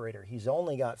catapult operator. He's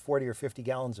only got 40 or 50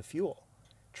 gallons of fuel,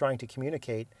 trying to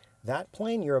communicate that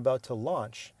plane you're about to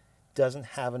launch doesn't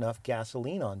have enough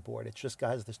gasoline on board. It's just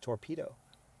got this torpedo.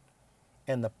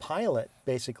 And the pilot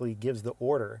basically gives the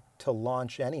order to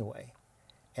launch anyway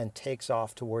and takes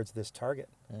off towards this target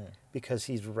because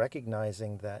he's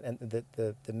recognizing that, and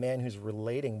the man who's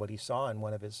relating what he saw in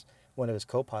one of his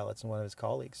co-pilots and one of his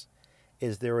colleagues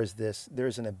is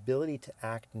there's an ability to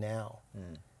act now.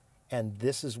 And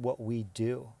this is what we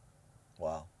do.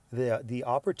 Wow. The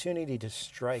opportunity to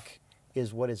strike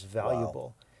is what is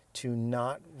valuable, to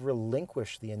not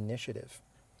relinquish the initiative.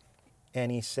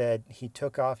 And he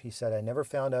took off. He said, I never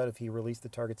found out if he released the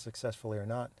target successfully or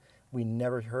not. We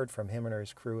never heard from him or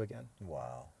his crew again.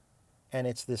 Wow. And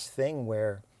it's this thing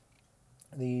where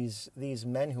these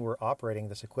men who were operating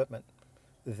this equipment,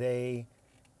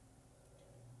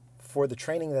 for the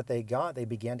training that they got, they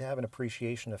began to have an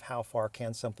appreciation of how far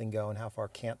can something go and how far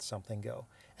can't something go.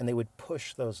 And they would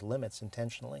push those limits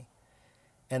intentionally.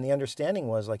 And the understanding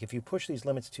was, like, if you push these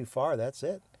limits too far, that's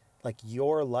it. Like,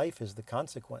 your life is the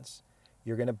consequence.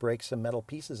 You're going to break some metal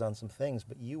pieces on some things,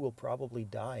 but you will probably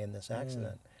die in this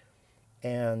accident.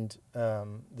 And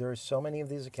there are so many of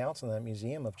these accounts in that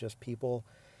museum of just people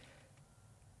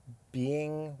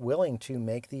being willing to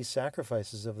make these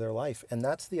sacrifices of their life. And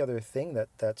that's the other thing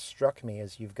that struck me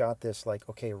is you've got this, like,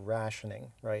 okay,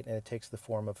 rationing, right? And it takes the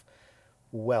form of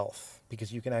wealth,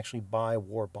 because you can actually buy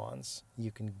war bonds.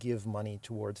 You can give money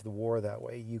towards the war that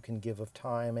way. You can give of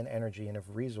time and energy and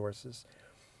of resources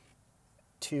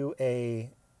to a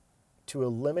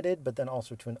limited, but then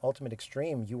also to an ultimate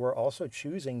extreme. You are also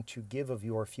choosing to give of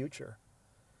your future,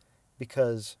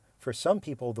 because for some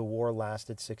people the war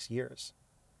lasted 6 years,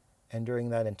 and during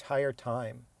that entire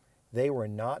time they were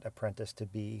not apprenticed to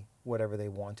be whatever they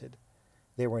wanted.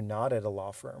 They were not at a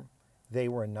law firm. They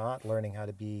were not learning how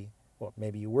to be, well,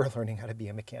 maybe you were learning how to be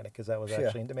a mechanic because that was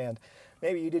actually in demand.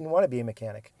 Maybe you didn't want to be a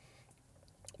mechanic.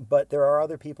 But there are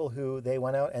other people who they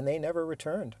went out and they never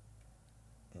returned.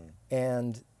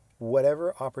 And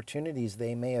whatever opportunities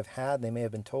they may have had, they may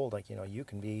have been told, like, you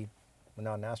can be, well,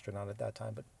 not an astronaut at that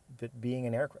time, but being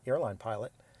an airline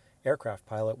pilot, aircraft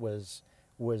pilot was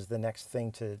the next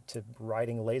thing to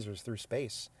riding lasers through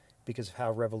space because of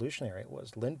how revolutionary it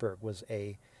was. Lindbergh was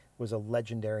a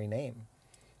legendary name.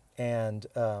 And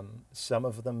some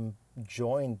of them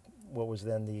joined what was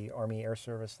then the Army Air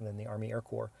Service and then the Army Air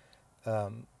Corps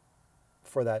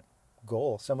for that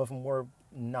goal. Some of them were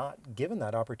not given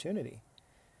that opportunity.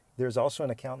 There's also an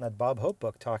account in that Bob Hope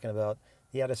book talking about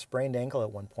he had a sprained ankle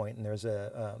at one point, and there's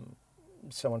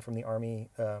someone from the Army,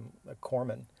 a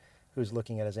corpsman, who's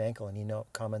looking at his ankle, and he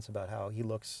comments about how he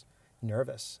looks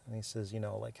nervous. And he says,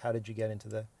 like, how did you get into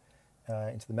the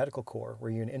medical corps? Were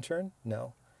you an intern?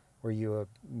 No. Were you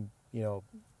a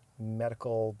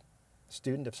medical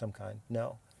student of some kind?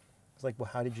 No. It's like, well,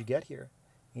 how did you get here?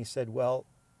 And he said, well,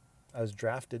 I was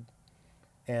drafted,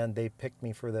 and they picked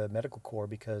me for the medical corps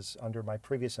because under my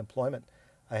previous employment,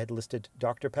 I had listed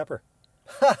Dr. Pepper.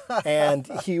 And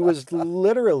he was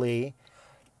literally,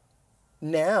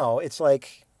 now it's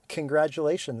like,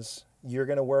 congratulations, you're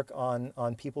going to work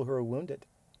on people who are wounded.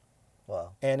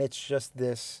 Wow. And it's just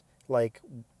this, like,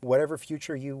 whatever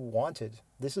future you wanted,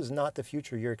 this is not the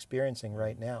future you're experiencing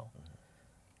right now.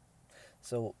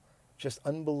 So just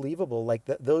unbelievable. Like,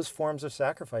 those forms of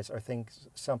sacrifice are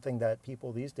something that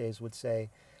people these days would say,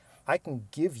 I can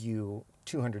give you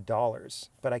 $200,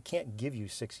 but I can't give you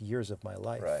 6 years of my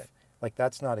life. Right. Like,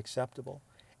 that's not acceptable.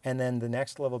 And then the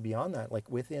next level beyond that, like,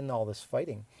 within all this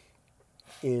fighting,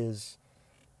 is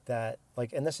that,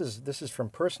 like, and this is from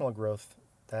personal growth,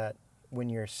 that when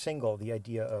you're single, the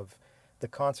idea of the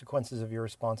consequences of your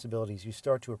responsibilities, you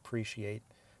start to appreciate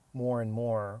more and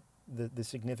more the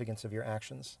significance of your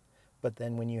actions. But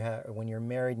then when you're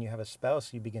married and you have a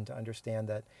spouse, you begin to understand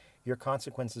that your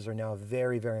consequences are now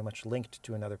very, very much linked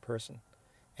to another person.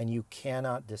 And you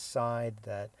cannot decide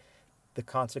that the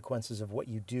consequences of what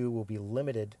you do will be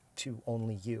limited to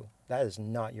only you. That is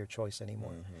not your choice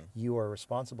anymore. You are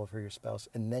responsible for your spouse,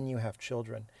 and then you have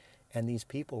children. And these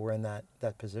people were in that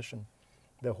position.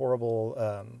 The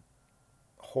horrible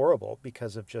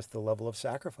because of just the level of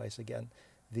sacrifice again.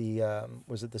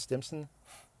 Was it the Stimson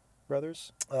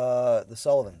brothers? The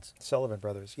Sullivans. Sullivan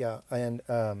brothers, yeah. And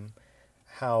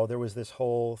how there was this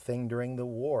whole thing during the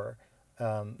war.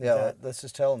 Let's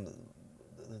just tell them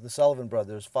the Sullivan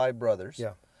brothers, 5 brothers,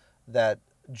 Yeah. that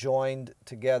joined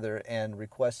together and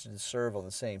requested to serve on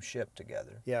the same ship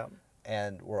together, Yeah.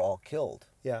 and were all killed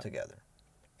Yeah. together.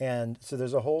 And so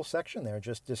there's a whole section there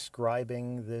just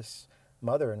describing this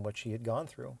mother and what she had gone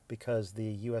through, because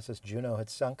the USS Juno had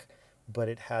sunk, but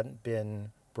it hadn't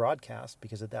been broadcast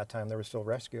because at that time there were still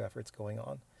rescue efforts going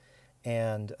on.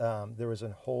 And there was a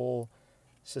whole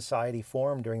society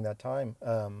formed during that time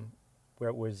where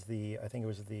it was I think it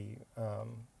was the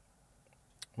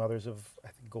Mothers of, I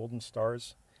think, Golden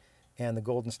Stars. And the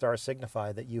Golden Star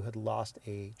signified that you had lost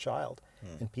a child.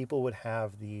 And people would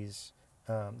have these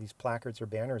placards or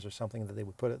banners or something that they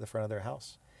would put at the front of their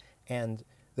house. And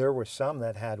there were some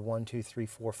that had 1, 2, 3,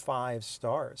 4, 5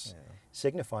 stars,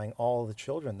 signifying all the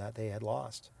children that they had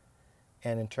lost.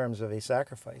 And in terms of a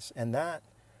sacrifice. And that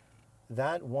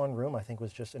one room, I think,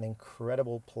 was just an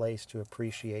incredible place to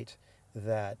appreciate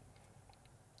that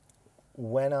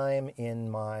when I'm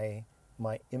in my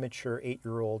immature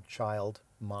 8-year-old child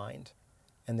mind,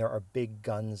 and there are big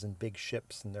guns and big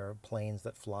ships and there are planes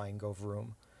that fly and go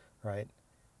vroom, right?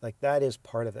 Like, that is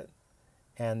part of it.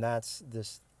 And that's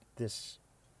this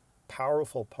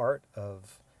powerful part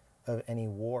of any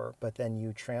war. But then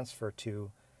you transfer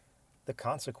to the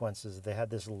consequences. They had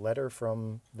this letter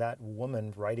from that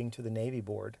woman writing to the Navy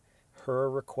board, her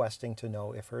requesting to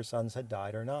know if her sons had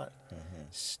died or not,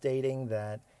 stating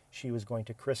that she was going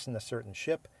to christen a certain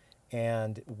ship,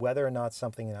 and whether or not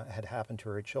something had happened to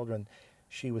her children,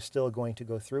 she was still going to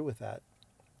go through with that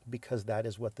because that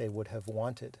is what they would have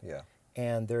wanted. Yeah.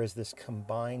 And there is this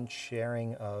combined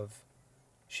sharing of,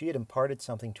 she had imparted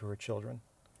something to her children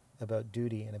about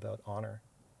duty and about honor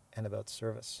and about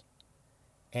service.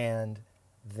 And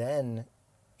then,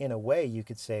 in a way, you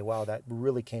could say, wow, that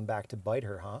really came back to bite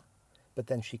her, huh? But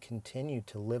then she continued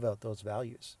to live out those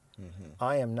values.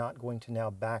 I am not going to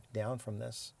now back down from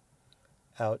this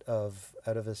out of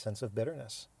a sense of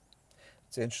bitterness.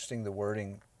 It's interesting, the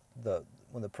wording.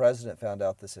 When the president found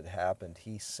out this had happened,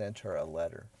 he sent her a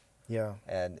letter. Yeah.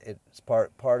 And it's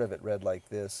part of it read like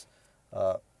this: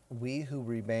 we who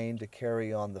remain to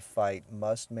carry on the fight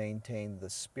must maintain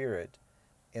the spirit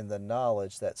in the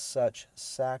knowledge that such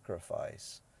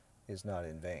sacrifice is not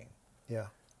in vain. Yeah.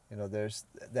 You know, there's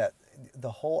that,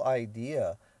 the whole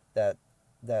idea that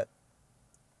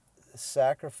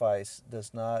sacrifice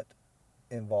does not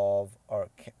involve or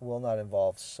will not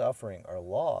involve suffering or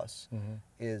loss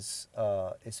is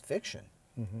fiction.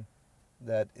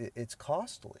 That it's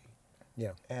costly.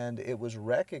 Yeah. And it was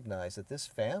recognized that this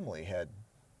family had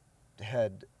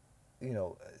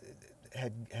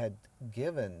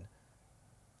given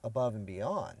above and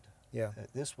beyond. Yeah.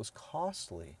 This was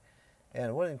costly,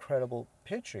 and what an incredible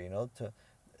picture, what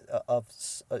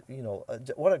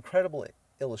an incredible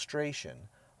illustration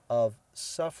of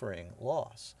suffering,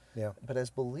 loss. Yeah. But as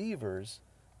believers,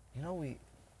 we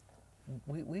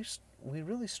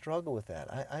really struggle with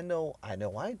that. I know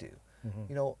I do.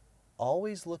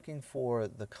 Always looking for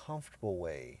the comfortable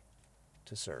way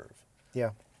to serve.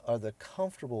 Yeah. Or the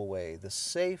comfortable way, the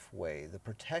safe way, the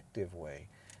protective way.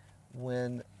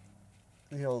 When,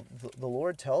 the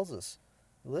Lord tells us,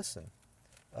 listen,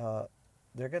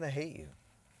 they're going to hate you.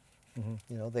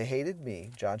 They hated me.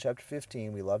 John chapter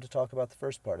 15, we love to talk about the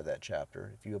first part of that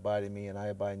chapter. If you abide in me and I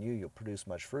abide in you, you'll produce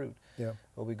much fruit. Yeah.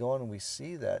 But we go on and we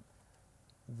see that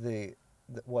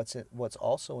what's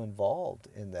also involved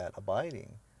in that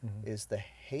abiding is the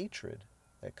hatred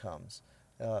that comes.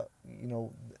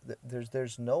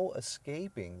 There's no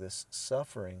escaping this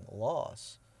suffering,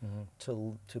 loss,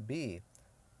 to be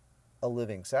a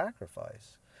living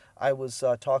sacrifice. I was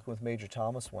talking with Major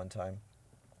Thomas one time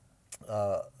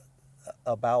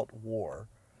about war,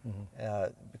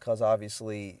 because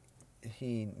obviously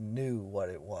he knew what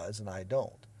it was and I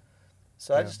don't.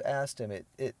 So I just asked him,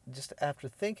 it just after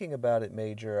thinking about it,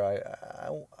 Major,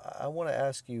 I want to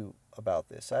ask you about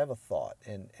this. I have a thought,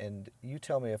 and you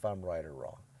tell me if I'm right or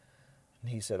wrong. And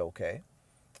he said, okay.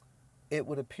 It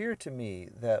would appear to me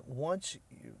that once,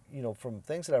 from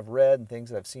things that I've read and things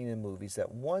that I've seen in movies,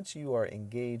 that once you are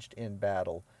engaged in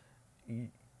battle,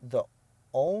 the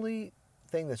only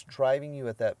thing that's driving you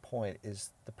at that point is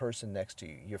the person next to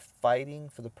you. You're fighting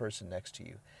for the person next to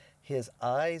you. His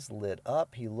eyes lit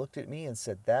up. He looked at me and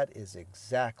said, that is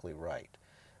exactly right.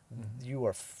 You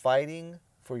are fighting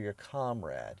for your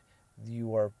comrade.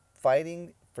 You are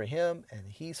fighting for him,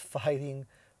 and he's fighting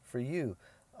for you.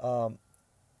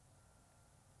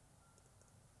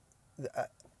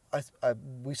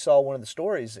 We saw one of the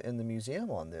stories in the museum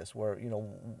on this, where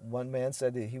one man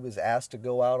said that he was asked to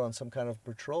go out on some kind of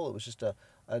patrol. It was just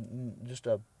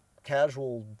a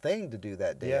casual thing to do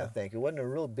that day. I think it wasn't a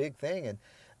real big thing,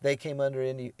 they came under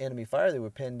enemy fire. They were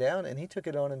pinned down, and he took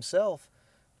it on himself.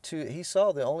 He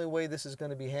saw the only way this is going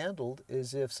to be handled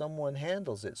is if someone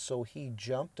handles it. So he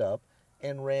jumped up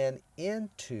and ran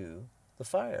into the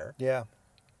fire. Yeah.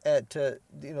 To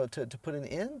put an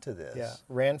end to this. Yeah.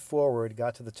 Ran forward,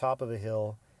 got to the top of a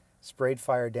hill, sprayed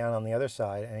fire down on the other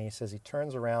side, and he says he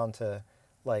turns around to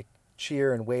like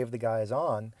cheer and wave the guys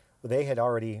on. Well, they had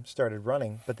already started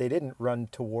running, but they didn't run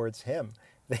towards him.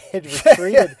 They had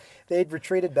retreated. They had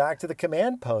retreated back to the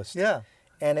command post. Yeah.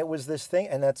 And it was this thing,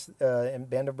 and that's in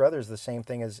Band of Brothers, the same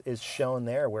thing is shown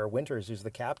there, where Winters, who's the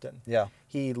captain, Yeah.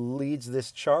 he leads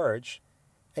this charge,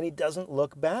 and he doesn't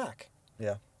look back.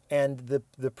 Yeah. And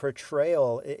the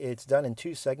portrayal, it's done in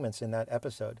 2 segments in that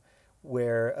episode,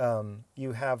 where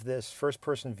you have this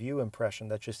first-person view impression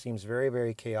that just seems very,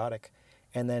 very chaotic.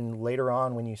 And then later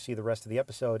on, when you see the rest of the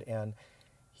episode, and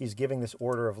he's giving this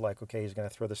order of like, okay, he's going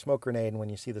to throw the smoke grenade, and when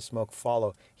you see the smoke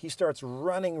follow, he starts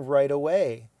running right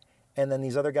away. And then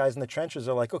these other guys in the trenches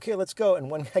are like, okay, let's go.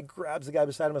 And one guy grabs the guy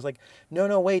beside him and is like,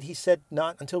 no, wait, he said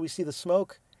not until we see the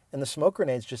smoke. And the smoke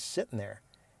grenade's just sitting there.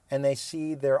 And they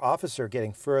see their officer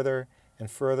getting further and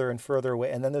further and further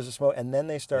away. And then there's a smoke, and then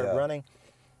they start running.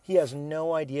 He has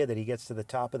no idea that he gets to the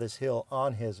top of this hill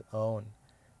on his own.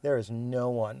 There is no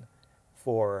one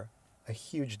for a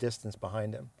huge distance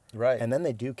behind him. Right. And then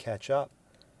they do catch up.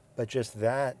 But just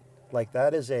that, like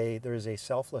there is a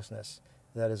selflessness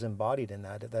that is embodied in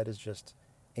that. That is just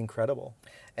incredible.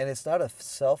 And it's not a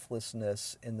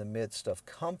selflessness in the midst of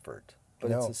comfort,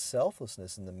 but it's a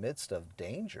selflessness in the midst of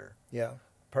danger. Yeah.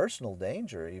 Personal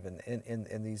danger, even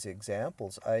in these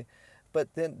examples.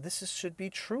 But then should be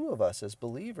true of us as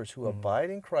believers who abide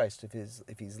in Christ.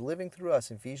 If he's living through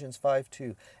us, Ephesians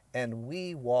 5:2, and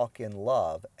we walk in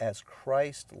love as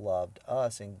Christ loved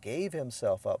us and gave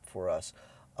himself up for us,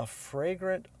 a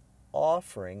fragrant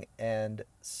offering and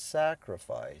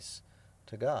sacrifice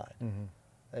to God.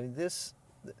 I mean, this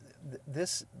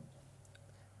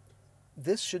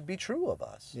should be true of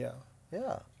us. Yeah.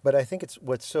 Yeah. But I think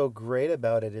what's so great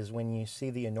about it is when you see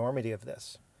the enormity of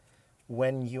this,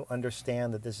 when you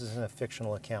understand that this isn't a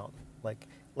fictional account. Like,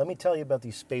 let me tell you about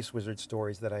these space wizard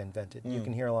stories that I invented. You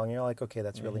can hear along, and you're like, okay,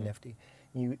 that's really nifty.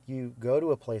 You go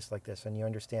to a place like this and you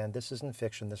understand this isn't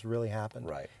fiction, this really happened.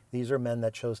 Right. These are men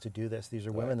that chose to do this. These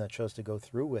are women that chose to go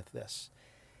through with this.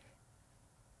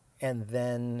 And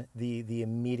then the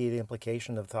immediate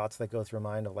implication of thoughts that go through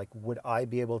mind of like, would I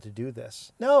be able to do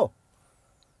this? No.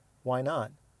 Why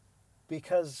not?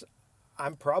 Because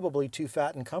I'm probably too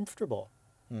fat and comfortable,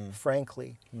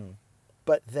 frankly.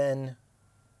 But then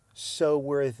so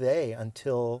were they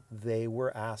until they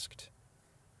were asked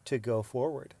to go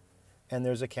forward. And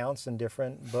there's accounts in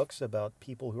different books about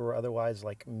people who are otherwise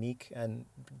like meek and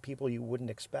people you wouldn't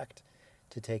expect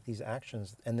to take these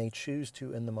actions, and they choose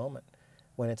to in the moment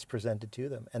when it's presented to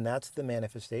them. And that's the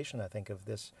manifestation, I think, of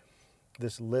this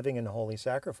living in holy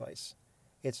sacrifice.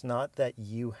 It's not that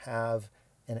you have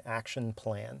an action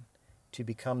plan to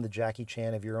become the Jackie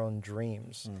Chan of your own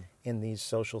dreams in these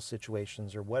social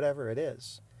situations or whatever it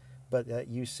is, but that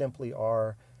you simply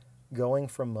are going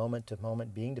from moment to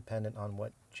moment, being dependent on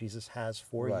what Jesus has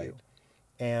for you.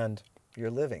 And you're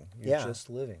living. You're just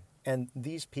living. And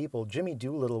these people, Jimmy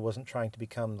Doolittle wasn't trying to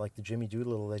become like the Jimmy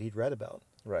Doolittle that he'd read about.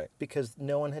 Right. Because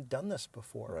no one had done this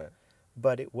before. Right.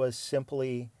 But it was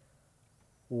simply,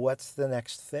 what's the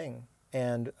next thing?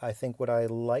 And I think what I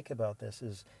like about this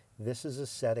is a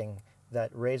setting that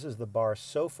raises the bar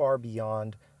so far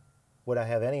beyond what I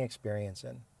have any experience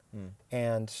in.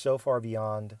 And so far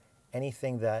beyond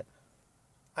anything that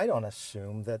I don't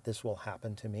assume that this will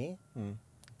happen to me,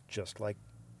 just like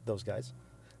those guys.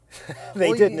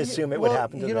 They didn't assume it would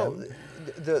happen to them.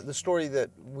 The story that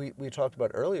we talked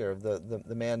about earlier of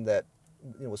the man that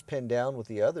was pinned down with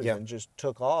the others and just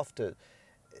took off to.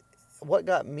 What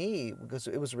got me, because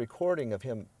it was a recording of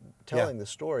him telling the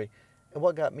story, and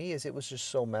what got me is it was just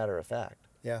so matter of fact.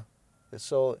 Yeah.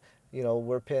 So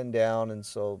we're pinned down, and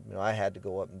so I had to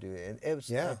go up and do it, and it was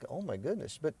like, oh my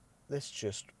goodness, but this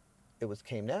just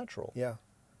came natural. Yeah.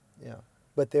 Yeah.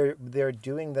 But they're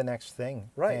doing the next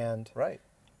thing. Right.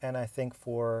 And I think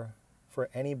for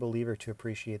any believer to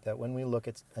appreciate that, when we look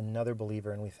at another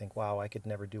believer and we think, wow, I could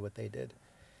never do what they did,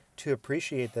 to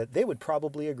appreciate that they would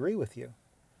probably agree with you.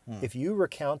 If you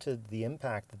recounted the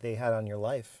impact that they had on your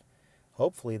life,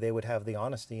 hopefully they would have the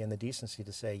honesty and the decency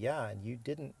to say, yeah, and you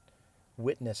didn't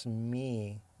witness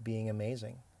me being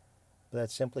amazing. That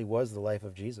simply was the life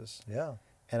of Jesus. Yeah.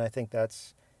 And I think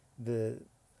that's the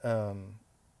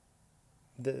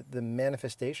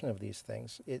manifestation of these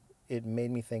things. It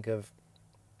made me think of,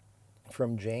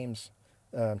 from James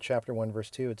chapter 1, verse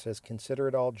 2, it says, "Consider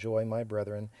it all joy, my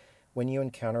brethren, when you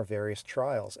encounter various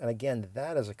trials. And again,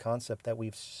 that is a concept that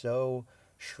we've so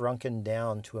shrunken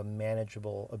down to a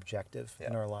manageable objective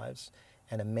in our lives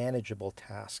and a manageable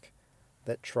task,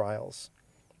 that trials.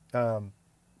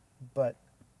 But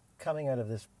coming out of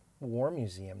this war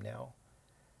museum now,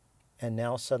 and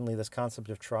now suddenly this concept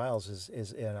of trials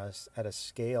is at a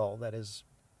scale that is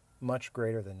much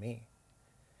greater than me.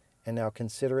 And now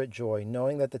consider it joy,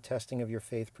 knowing that the testing of your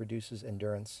faith produces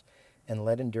endurance, and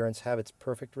let endurance have its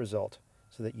perfect result,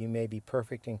 so that you may be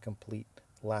perfect and complete,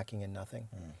 lacking in nothing.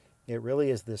 It really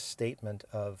is this statement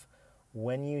of,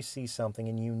 when you see something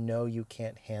and you know you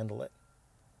can't handle it,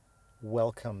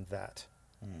 welcome that.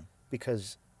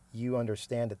 Because you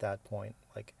understand at that point,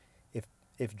 like,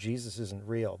 if Jesus isn't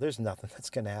real, there's nothing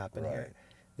that's going to happen here.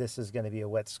 This is going to be a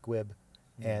wet squib,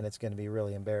 and it's going to be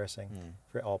really embarrassing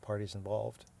for all parties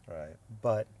involved. Right.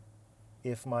 But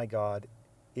if my God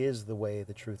is the way,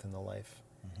 the truth, and the life,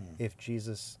 if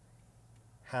Jesus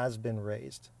has been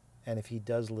raised, and if he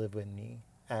does live in me,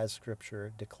 as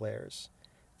Scripture declares,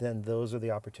 then those are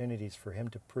the opportunities for him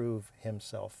to prove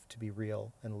himself to be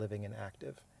real and living and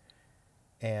active.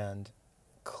 And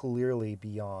clearly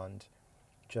beyond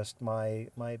just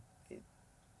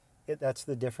that's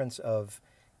the difference of,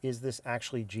 is this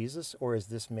actually Jesus, or is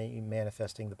this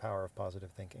manifesting the power of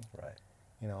positive thinking? Right.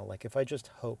 You know, like, if I just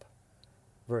hope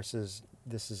versus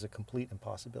this is a complete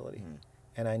impossibility,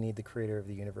 and I need the creator of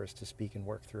the universe to speak and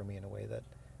work through me in a way that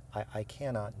I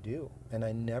cannot do, and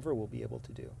I never will be able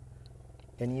to do.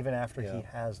 And even after he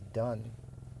has done,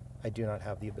 I do not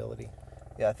have the ability.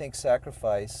 Yeah, I think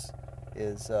sacrifice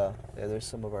is, there's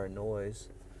some of our noise.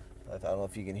 I don't know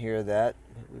if you can hear that.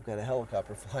 We've got a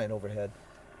helicopter flying overhead.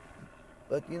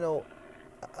 But, you know,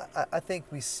 I think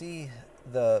we see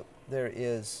there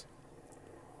is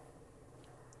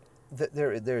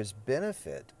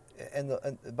benefit, and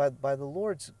by the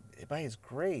Lord's, by his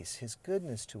grace, his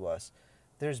goodness to us,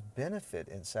 there's benefit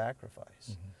in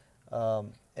sacrifice.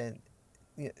 And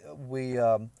we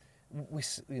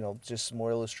just some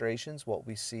more illustrations. What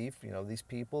we see, these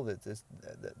people, that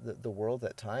the world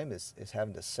at time is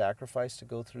having to sacrifice to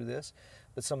go through this.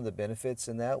 But some of the benefits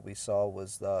in that we saw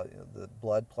was the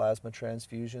blood plasma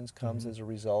transfusions comes as a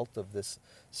result of this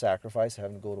sacrifice,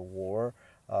 having to go to war.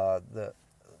 The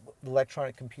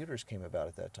electronic computers came about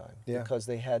at that time because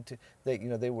they had to.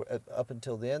 They were, up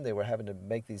until then, they were having to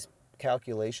make these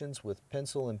calculations with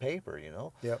pencil and paper.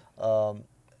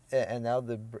 And now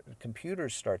the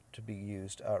computers start to be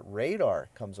used. Radar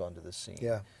comes onto the scene.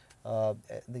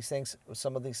 These things,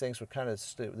 some of these things were kind of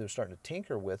they were starting to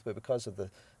tinker with, but because of the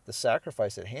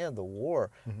sacrifice at hand, the war,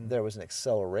 there was an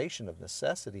acceleration of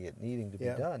necessity at needing to be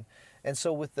done. And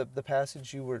so with the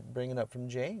passage you were bringing up from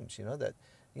James, that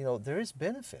there is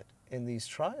benefit in these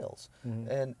trials,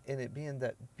 and in it being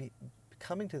that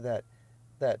coming to that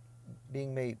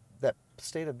being made, that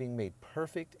state of being made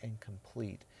perfect and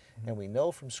complete. And we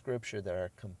know from Scripture that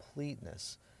our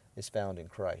completeness is found in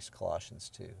Christ, Colossians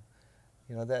 2.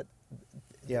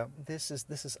 This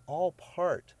is all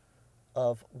part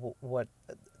of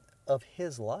of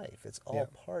his life. It's all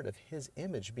part of his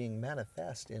image being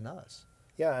manifest in us.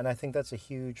 Yeah, and I think that's a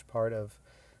huge part of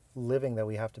living that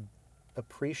we have to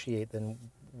appreciate. Then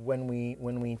when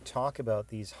we talk about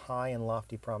these high and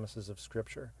lofty promises of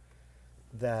Scripture,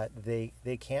 that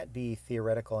they can't be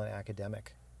theoretical and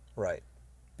academic. Right.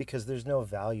 Because there's no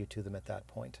value to them at that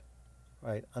point,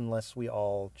 right? Unless we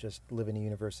all just live in a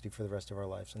university for the rest of our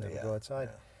lives and never go outside.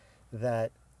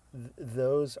 That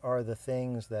those are the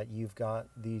things that you've got.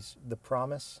 The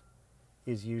promise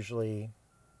is usually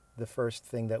the first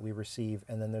thing that we receive,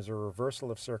 and then there's a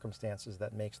reversal of circumstances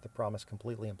that makes the promise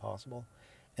completely impossible.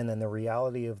 And then the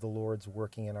reality of the Lord's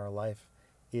working in our life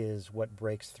is what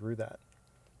breaks through that.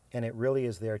 And it really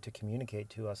is there to communicate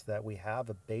to us that we have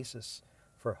a basis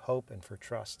for hope and for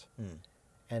trust.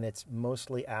 And it's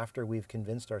mostly after we've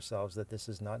convinced ourselves that this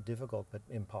is not difficult but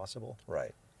impossible.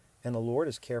 Right. And the Lord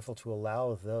is careful to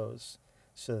allow those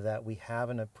so that we have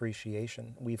an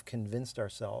appreciation. We've convinced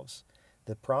ourselves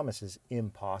the promise is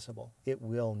impossible. It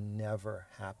will never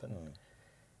happen.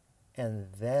 And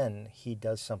then he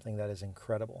does something that is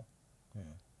incredible.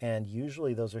 And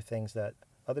usually those are things that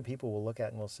other people will look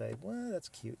at and will say, well, that's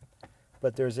cute.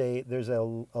 But there's a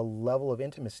level of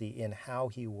intimacy in how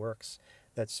he works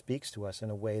that speaks to us in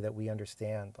a way that we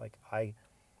understand. Like, I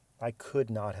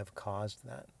could not have caused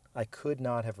that. I could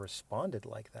not have responded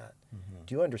like that.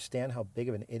 Do you understand how big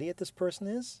of an idiot this person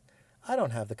is? I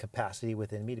don't have the capacity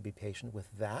within me to be patient with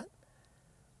that.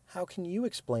 How can you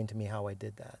explain to me how I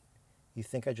did that? You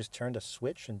think I just turned a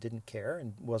switch and didn't care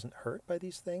and wasn't hurt by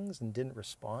these things and didn't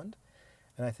respond?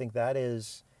 And I think that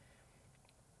is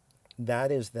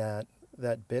that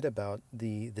that bit about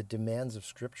the demands of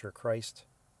Scripture, Christ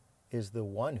is the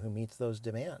one who meets those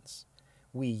demands.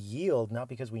 We yield not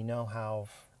because we know how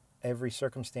every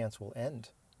circumstance will end,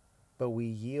 but we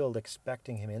yield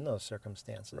expecting him in those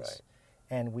circumstances. Right.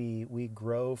 And we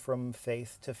grow from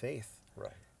faith to faith.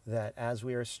 Right. That as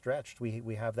we are stretched,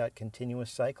 we have that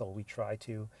continuous cycle. We try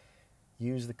to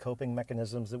use the coping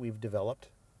mechanisms that we've developed,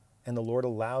 and the Lord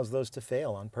allows those to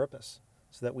fail on purpose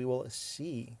so that we will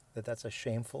see that that's a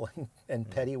shameful and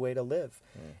petty way to live.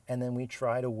 And then we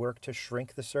try to work to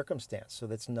shrink the circumstance so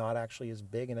that it's not actually as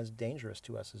big and as dangerous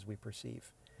to us as we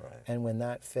perceive. Right. And when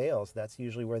that fails, that's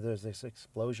usually where there's this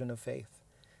explosion of faith.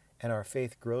 And our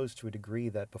faith grows to a degree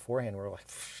that beforehand we're like,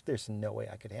 there's no way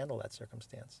I could handle that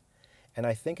circumstance. And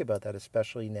I think about that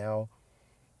especially now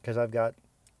because I've got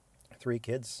 3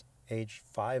 kids, age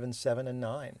 5 and 7 and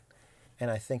 9. And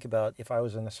I think about if I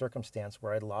was in a circumstance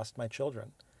where I'd lost my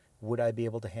children, would I be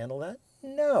able to handle that?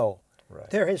 No. Right.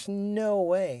 There is no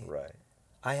way. Right.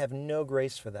 I have no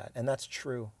grace for that. And that's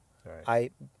true.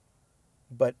 Right.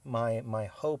 But my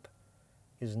hope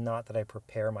is not that I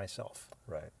prepare myself,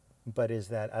 Right. but is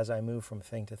that as I move from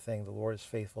thing to thing, the Lord is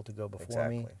faithful to go before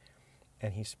me,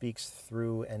 and he speaks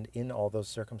through and in all those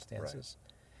circumstances.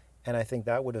 Right. And I think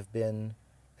that would have been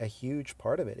a huge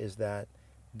part of it, is that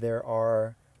there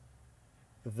are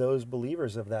those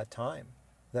believers of that time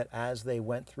that as they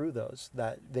went through those,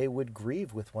 that they would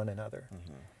grieve with one another.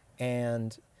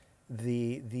 And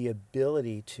the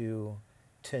ability to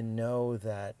know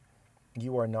that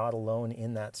you are not alone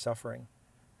in that suffering.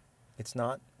 It's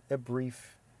not a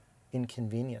brief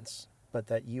inconvenience, but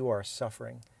that you are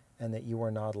suffering and that you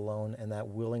are not alone, and that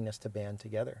willingness to band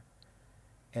together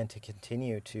and to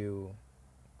continue to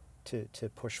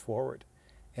push forward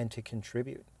and to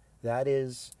contribute. That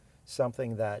is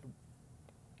something that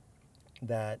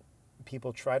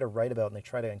people try to write about, and they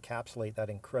try to encapsulate that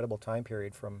incredible time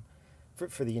period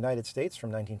for the United States from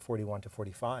 1941 to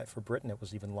 45. For Britain, it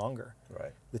was even longer.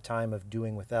 Right. The time of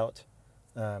doing without,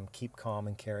 keep calm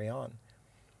and carry on.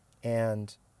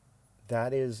 And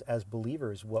that is, as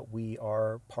believers, what we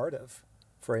are part of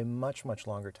for a much, much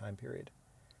longer time period.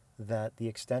 That the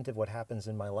extent of what happens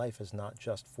in my life is not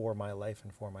just for my life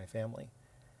and for my family,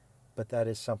 but that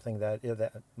is something that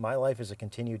my life is a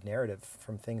continued narrative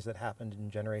from things that happened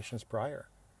in generations prior.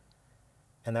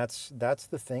 And that's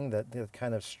the thing that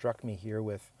kind of struck me here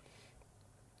with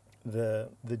the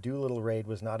Doolittle raid.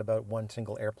 Was not about one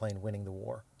single airplane winning the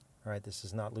war. All right, this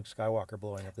is not Luke Skywalker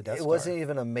blowing up the Death Star. It wasn't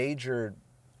even a major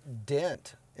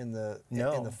dent in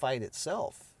the fight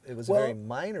itself. It was a very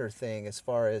minor thing as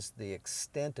far as the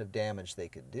extent of damage they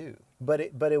could do. But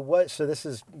it was, so this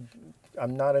is,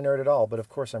 I'm not a nerd at all, but of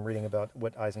course I'm reading about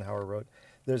what Eisenhower wrote.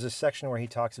 There's a section where he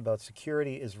talks about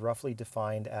security is roughly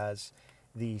defined as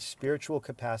the spiritual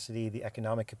capacity, the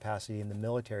economic capacity, and the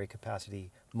military capacity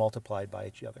multiplied by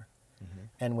each other.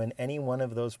 And when any one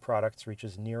of those products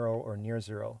reaches near or near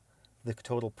zero, the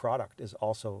total product is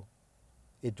also,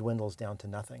 it dwindles down to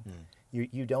nothing.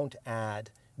 You don't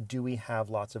add, do we have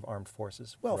lots of armed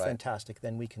forces? Well, Right. fantastic,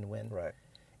 then we can win. Right.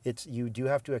 You do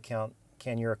have to account,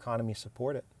 can your economy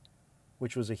support it?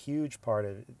 Which was a huge part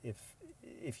of,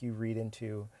 if you read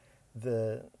into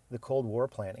the Cold War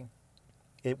planning.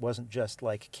 It wasn't just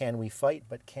like, can we fight,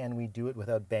 but can we do it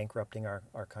without bankrupting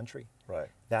our country? Right.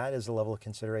 That is a level of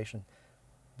consideration.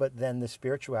 But then the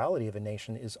spirituality of a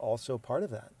nation is also part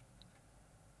of that.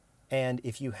 And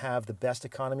if you have the best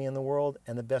economy in the world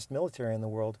and the best military in the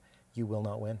world, you will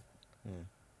not win.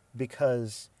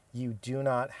 Because you do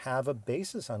not have a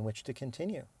basis on which to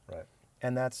continue. Right.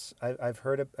 And I've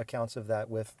heard accounts of that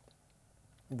with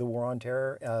the War on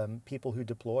Terror, people who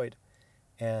deployed.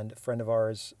 And a friend of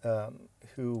ours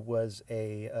who was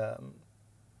a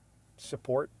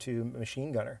support to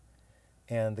machine gunner,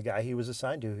 and the guy he was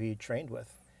assigned to, who he trained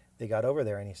with, they got over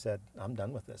there and he said, I'm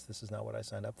done with this. This is not what I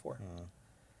signed up for.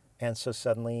 And so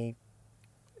suddenly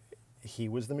he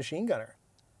was the machine gunner,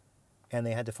 and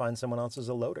they had to find someone else as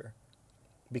a loader,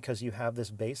 because you have this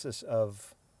basis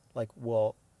of like,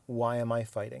 well, why am I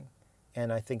fighting?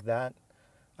 And I think that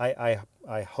I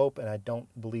hope, and I don't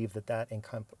believe that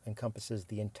encompasses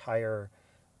the entire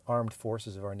armed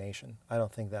forces of our nation. I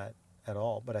don't think that at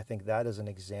all. But I think that is an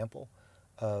example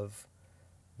of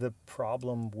the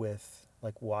problem with,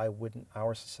 like, why wouldn't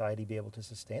our society be able to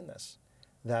sustain this?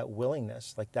 That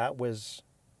willingness, like, that was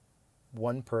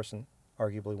one person,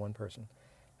 arguably one person,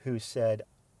 who said,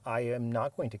 I am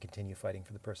not going to continue fighting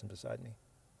for the person beside me.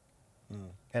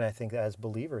 And I think that as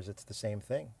believers, it's the same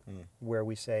thing, where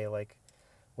we say, like,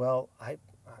 well,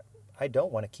 I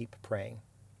don't want to keep praying.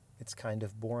 It's kind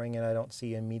of boring and I don't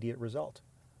see immediate result.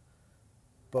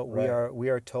 But Right. we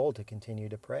are told to continue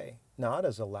to pray, not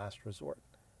as a last resort,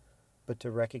 but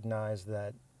to recognize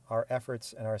that our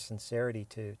efforts and our sincerity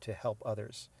to help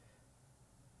others,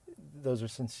 those are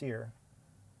sincere,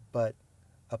 but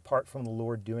apart from the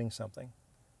Lord doing something,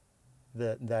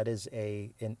 that is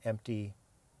an empty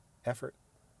effort.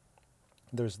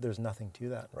 There's nothing to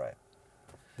that. Right.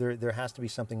 There has to be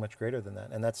something much greater than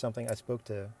that, and that's something I spoke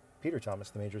to Peter Thomas,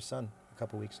 the Major's son, a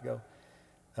couple weeks ago,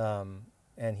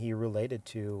 and he related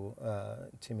to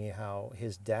me how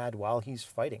his dad, while he's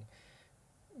fighting,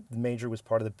 the Major was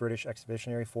part of the British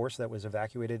Expeditionary Force that was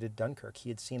evacuated at Dunkirk. He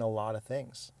had seen a lot of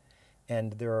things,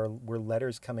 and were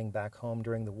letters coming back home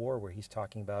during the war where he's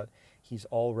talking about he's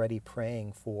already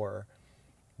praying for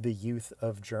the youth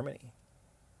of Germany,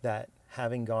 that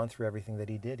having gone through everything that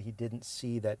he didn't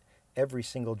see that every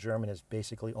single German is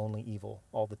basically only evil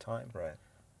all the time. Right.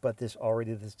 But this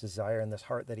desire and this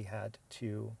heart that he had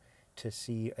to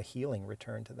see a healing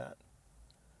return to that.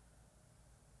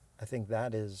 I think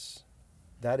that is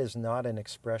not an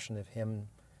expression of him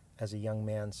as a young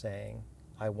man saying,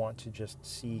 I want to just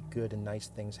see good and nice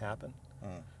things happen.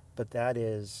 But that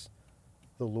is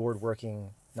the Lord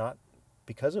working not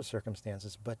because of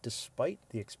circumstances, but despite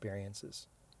the experiences,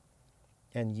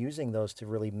 and using those to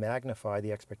really magnify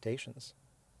the expectations,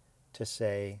 to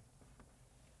say,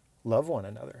 love one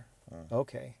another.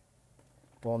 Okay.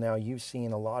 Well, now you've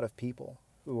seen a lot of people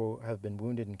who have been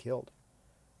wounded and killed.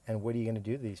 And what are you going to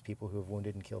do to these people who have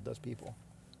wounded and killed those people?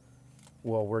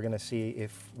 Well, we're going to see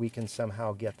if we can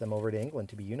somehow get them over to England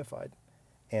to be unified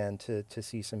and to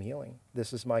see some healing.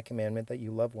 This is my commandment, that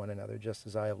you love one another just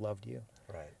as I have loved you.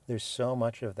 Right. There's so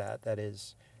much of that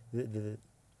is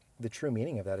the true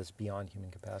meaning of that is beyond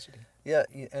human capacity. Yeah,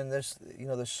 and there's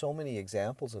so many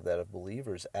examples of that, of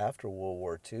believers after World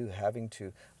War II having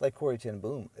to, like Corrie ten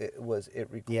Boom, it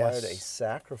required a Yes.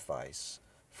 sacrifice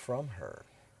from her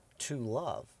to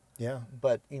love. Yeah.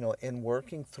 But in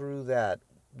working through that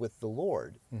with the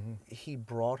Lord, Mm-hmm. He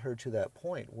brought her to that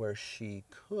point where she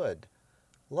could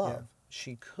love, Yeah.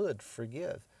 she could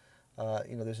forgive.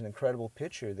 There's an incredible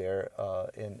picture there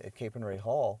at Capernwray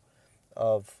Hall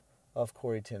of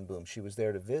Corrie ten Boom. She was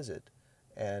there to visit,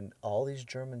 and all these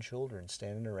German children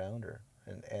standing around her,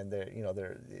 and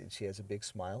she has a big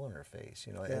smile on her face,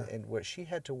 Yeah. and where she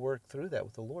had to work through that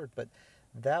with the Lord, but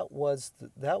that was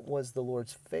the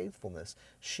Lord's faithfulness.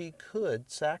 She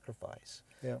could sacrifice,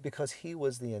 Yeah. because He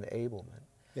was the enablement.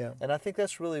 Yeah. And I think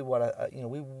that's really what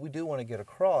we do want to get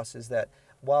across, is that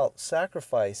while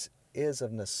sacrifice is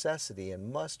of necessity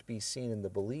and must be seen in the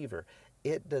believer,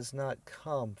 it does not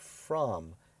come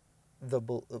from the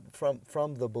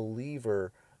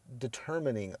believer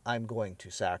determining, I'm going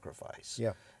to sacrifice.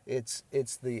 Yeah. It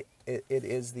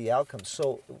is the outcome.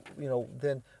 So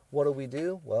then what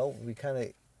do? Well, we kind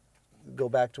of go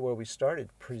back to where we started.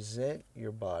 Present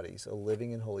your bodies a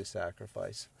living and holy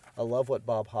sacrifice. I love what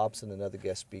Bob Hobson, another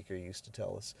guest speaker, used to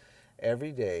tell us.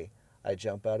 Every day I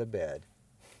jump out of bed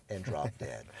and drop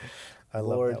dead. I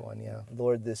love that one, yeah.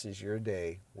 Lord, this is your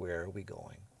day. Where are we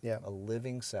going? Yeah. A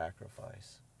living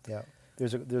sacrifice. Yeah.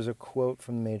 There's a quote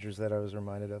from the Majors that I was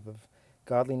reminded of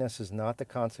godliness is not the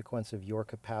consequence of your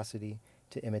capacity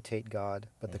to imitate God,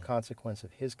 but the consequence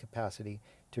of His capacity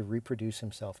to reproduce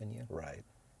Himself in you. Right.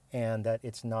 And that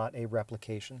it's not a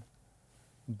replication,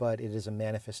 but it is a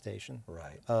manifestation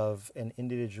Right. of an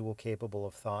individual capable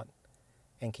of thought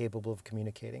and capable of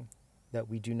communicating. That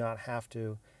we do not have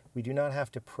to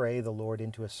pray the Lord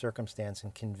into a circumstance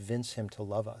and convince Him to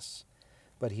love us,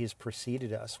 but He has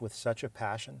preceded us with such a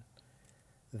passion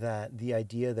that the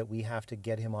idea that we have to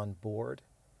get Him on board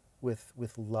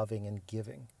with loving and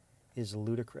giving is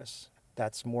ludicrous.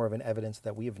 That's more of an evidence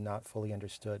that we have not fully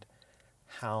understood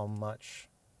how much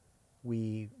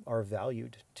we are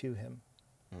valued to Him.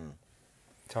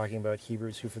 Talking about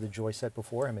Hebrews, who for the joy set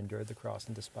before Him endured the cross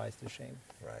and despised the shame.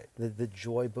 Right. The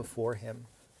joy before Him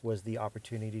was the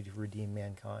opportunity to redeem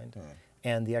mankind.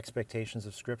 And the expectations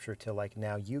of Scripture to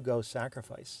now you go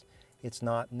sacrifice. It's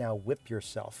not now whip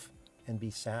yourself and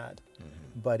be sad,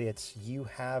 but it's you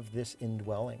have this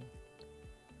indwelling.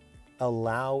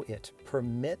 Allow it,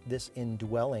 permit this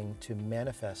indwelling to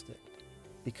manifest it,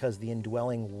 because the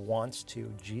indwelling wants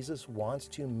to. Jesus wants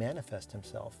to manifest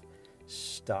Himself.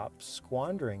 Stop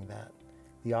squandering that.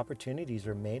 The opportunities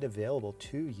are made available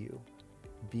to you.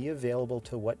 Be available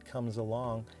to what comes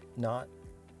along, not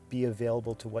be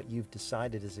available to what you've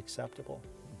decided is acceptable.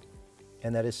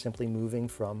 And that is simply growing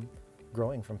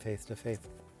from faith to faith.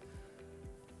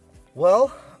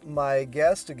 Well, my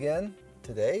guest again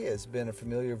today has been a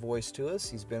familiar voice to us.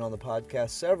 He's been on the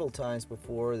podcast several times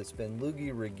before. It's been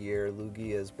Lugi Regier.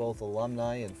 Lugi is both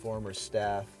alumni and former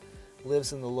staff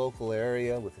lives in the local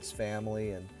area with his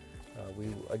family, and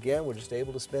we're just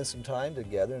able to spend some time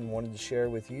together and wanted to share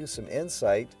with you some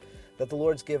insight that the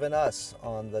Lord's given us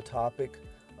on the topic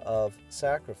of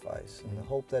sacrifice. And I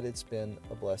hope that it's been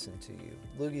a blessing to you.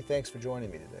 Lugi, thanks for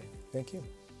joining me today. Thank you.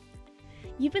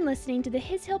 You've been listening to the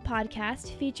His Hill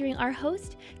podcast featuring our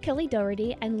host, Kelly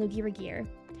Doherty and Lugi Regier.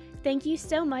 Thank you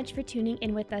so much for tuning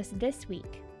in with us this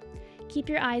week. Keep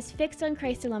your eyes fixed on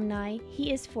Christ alumni.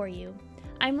 He is for you.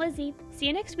 I'm Lizzie. See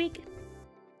you next week.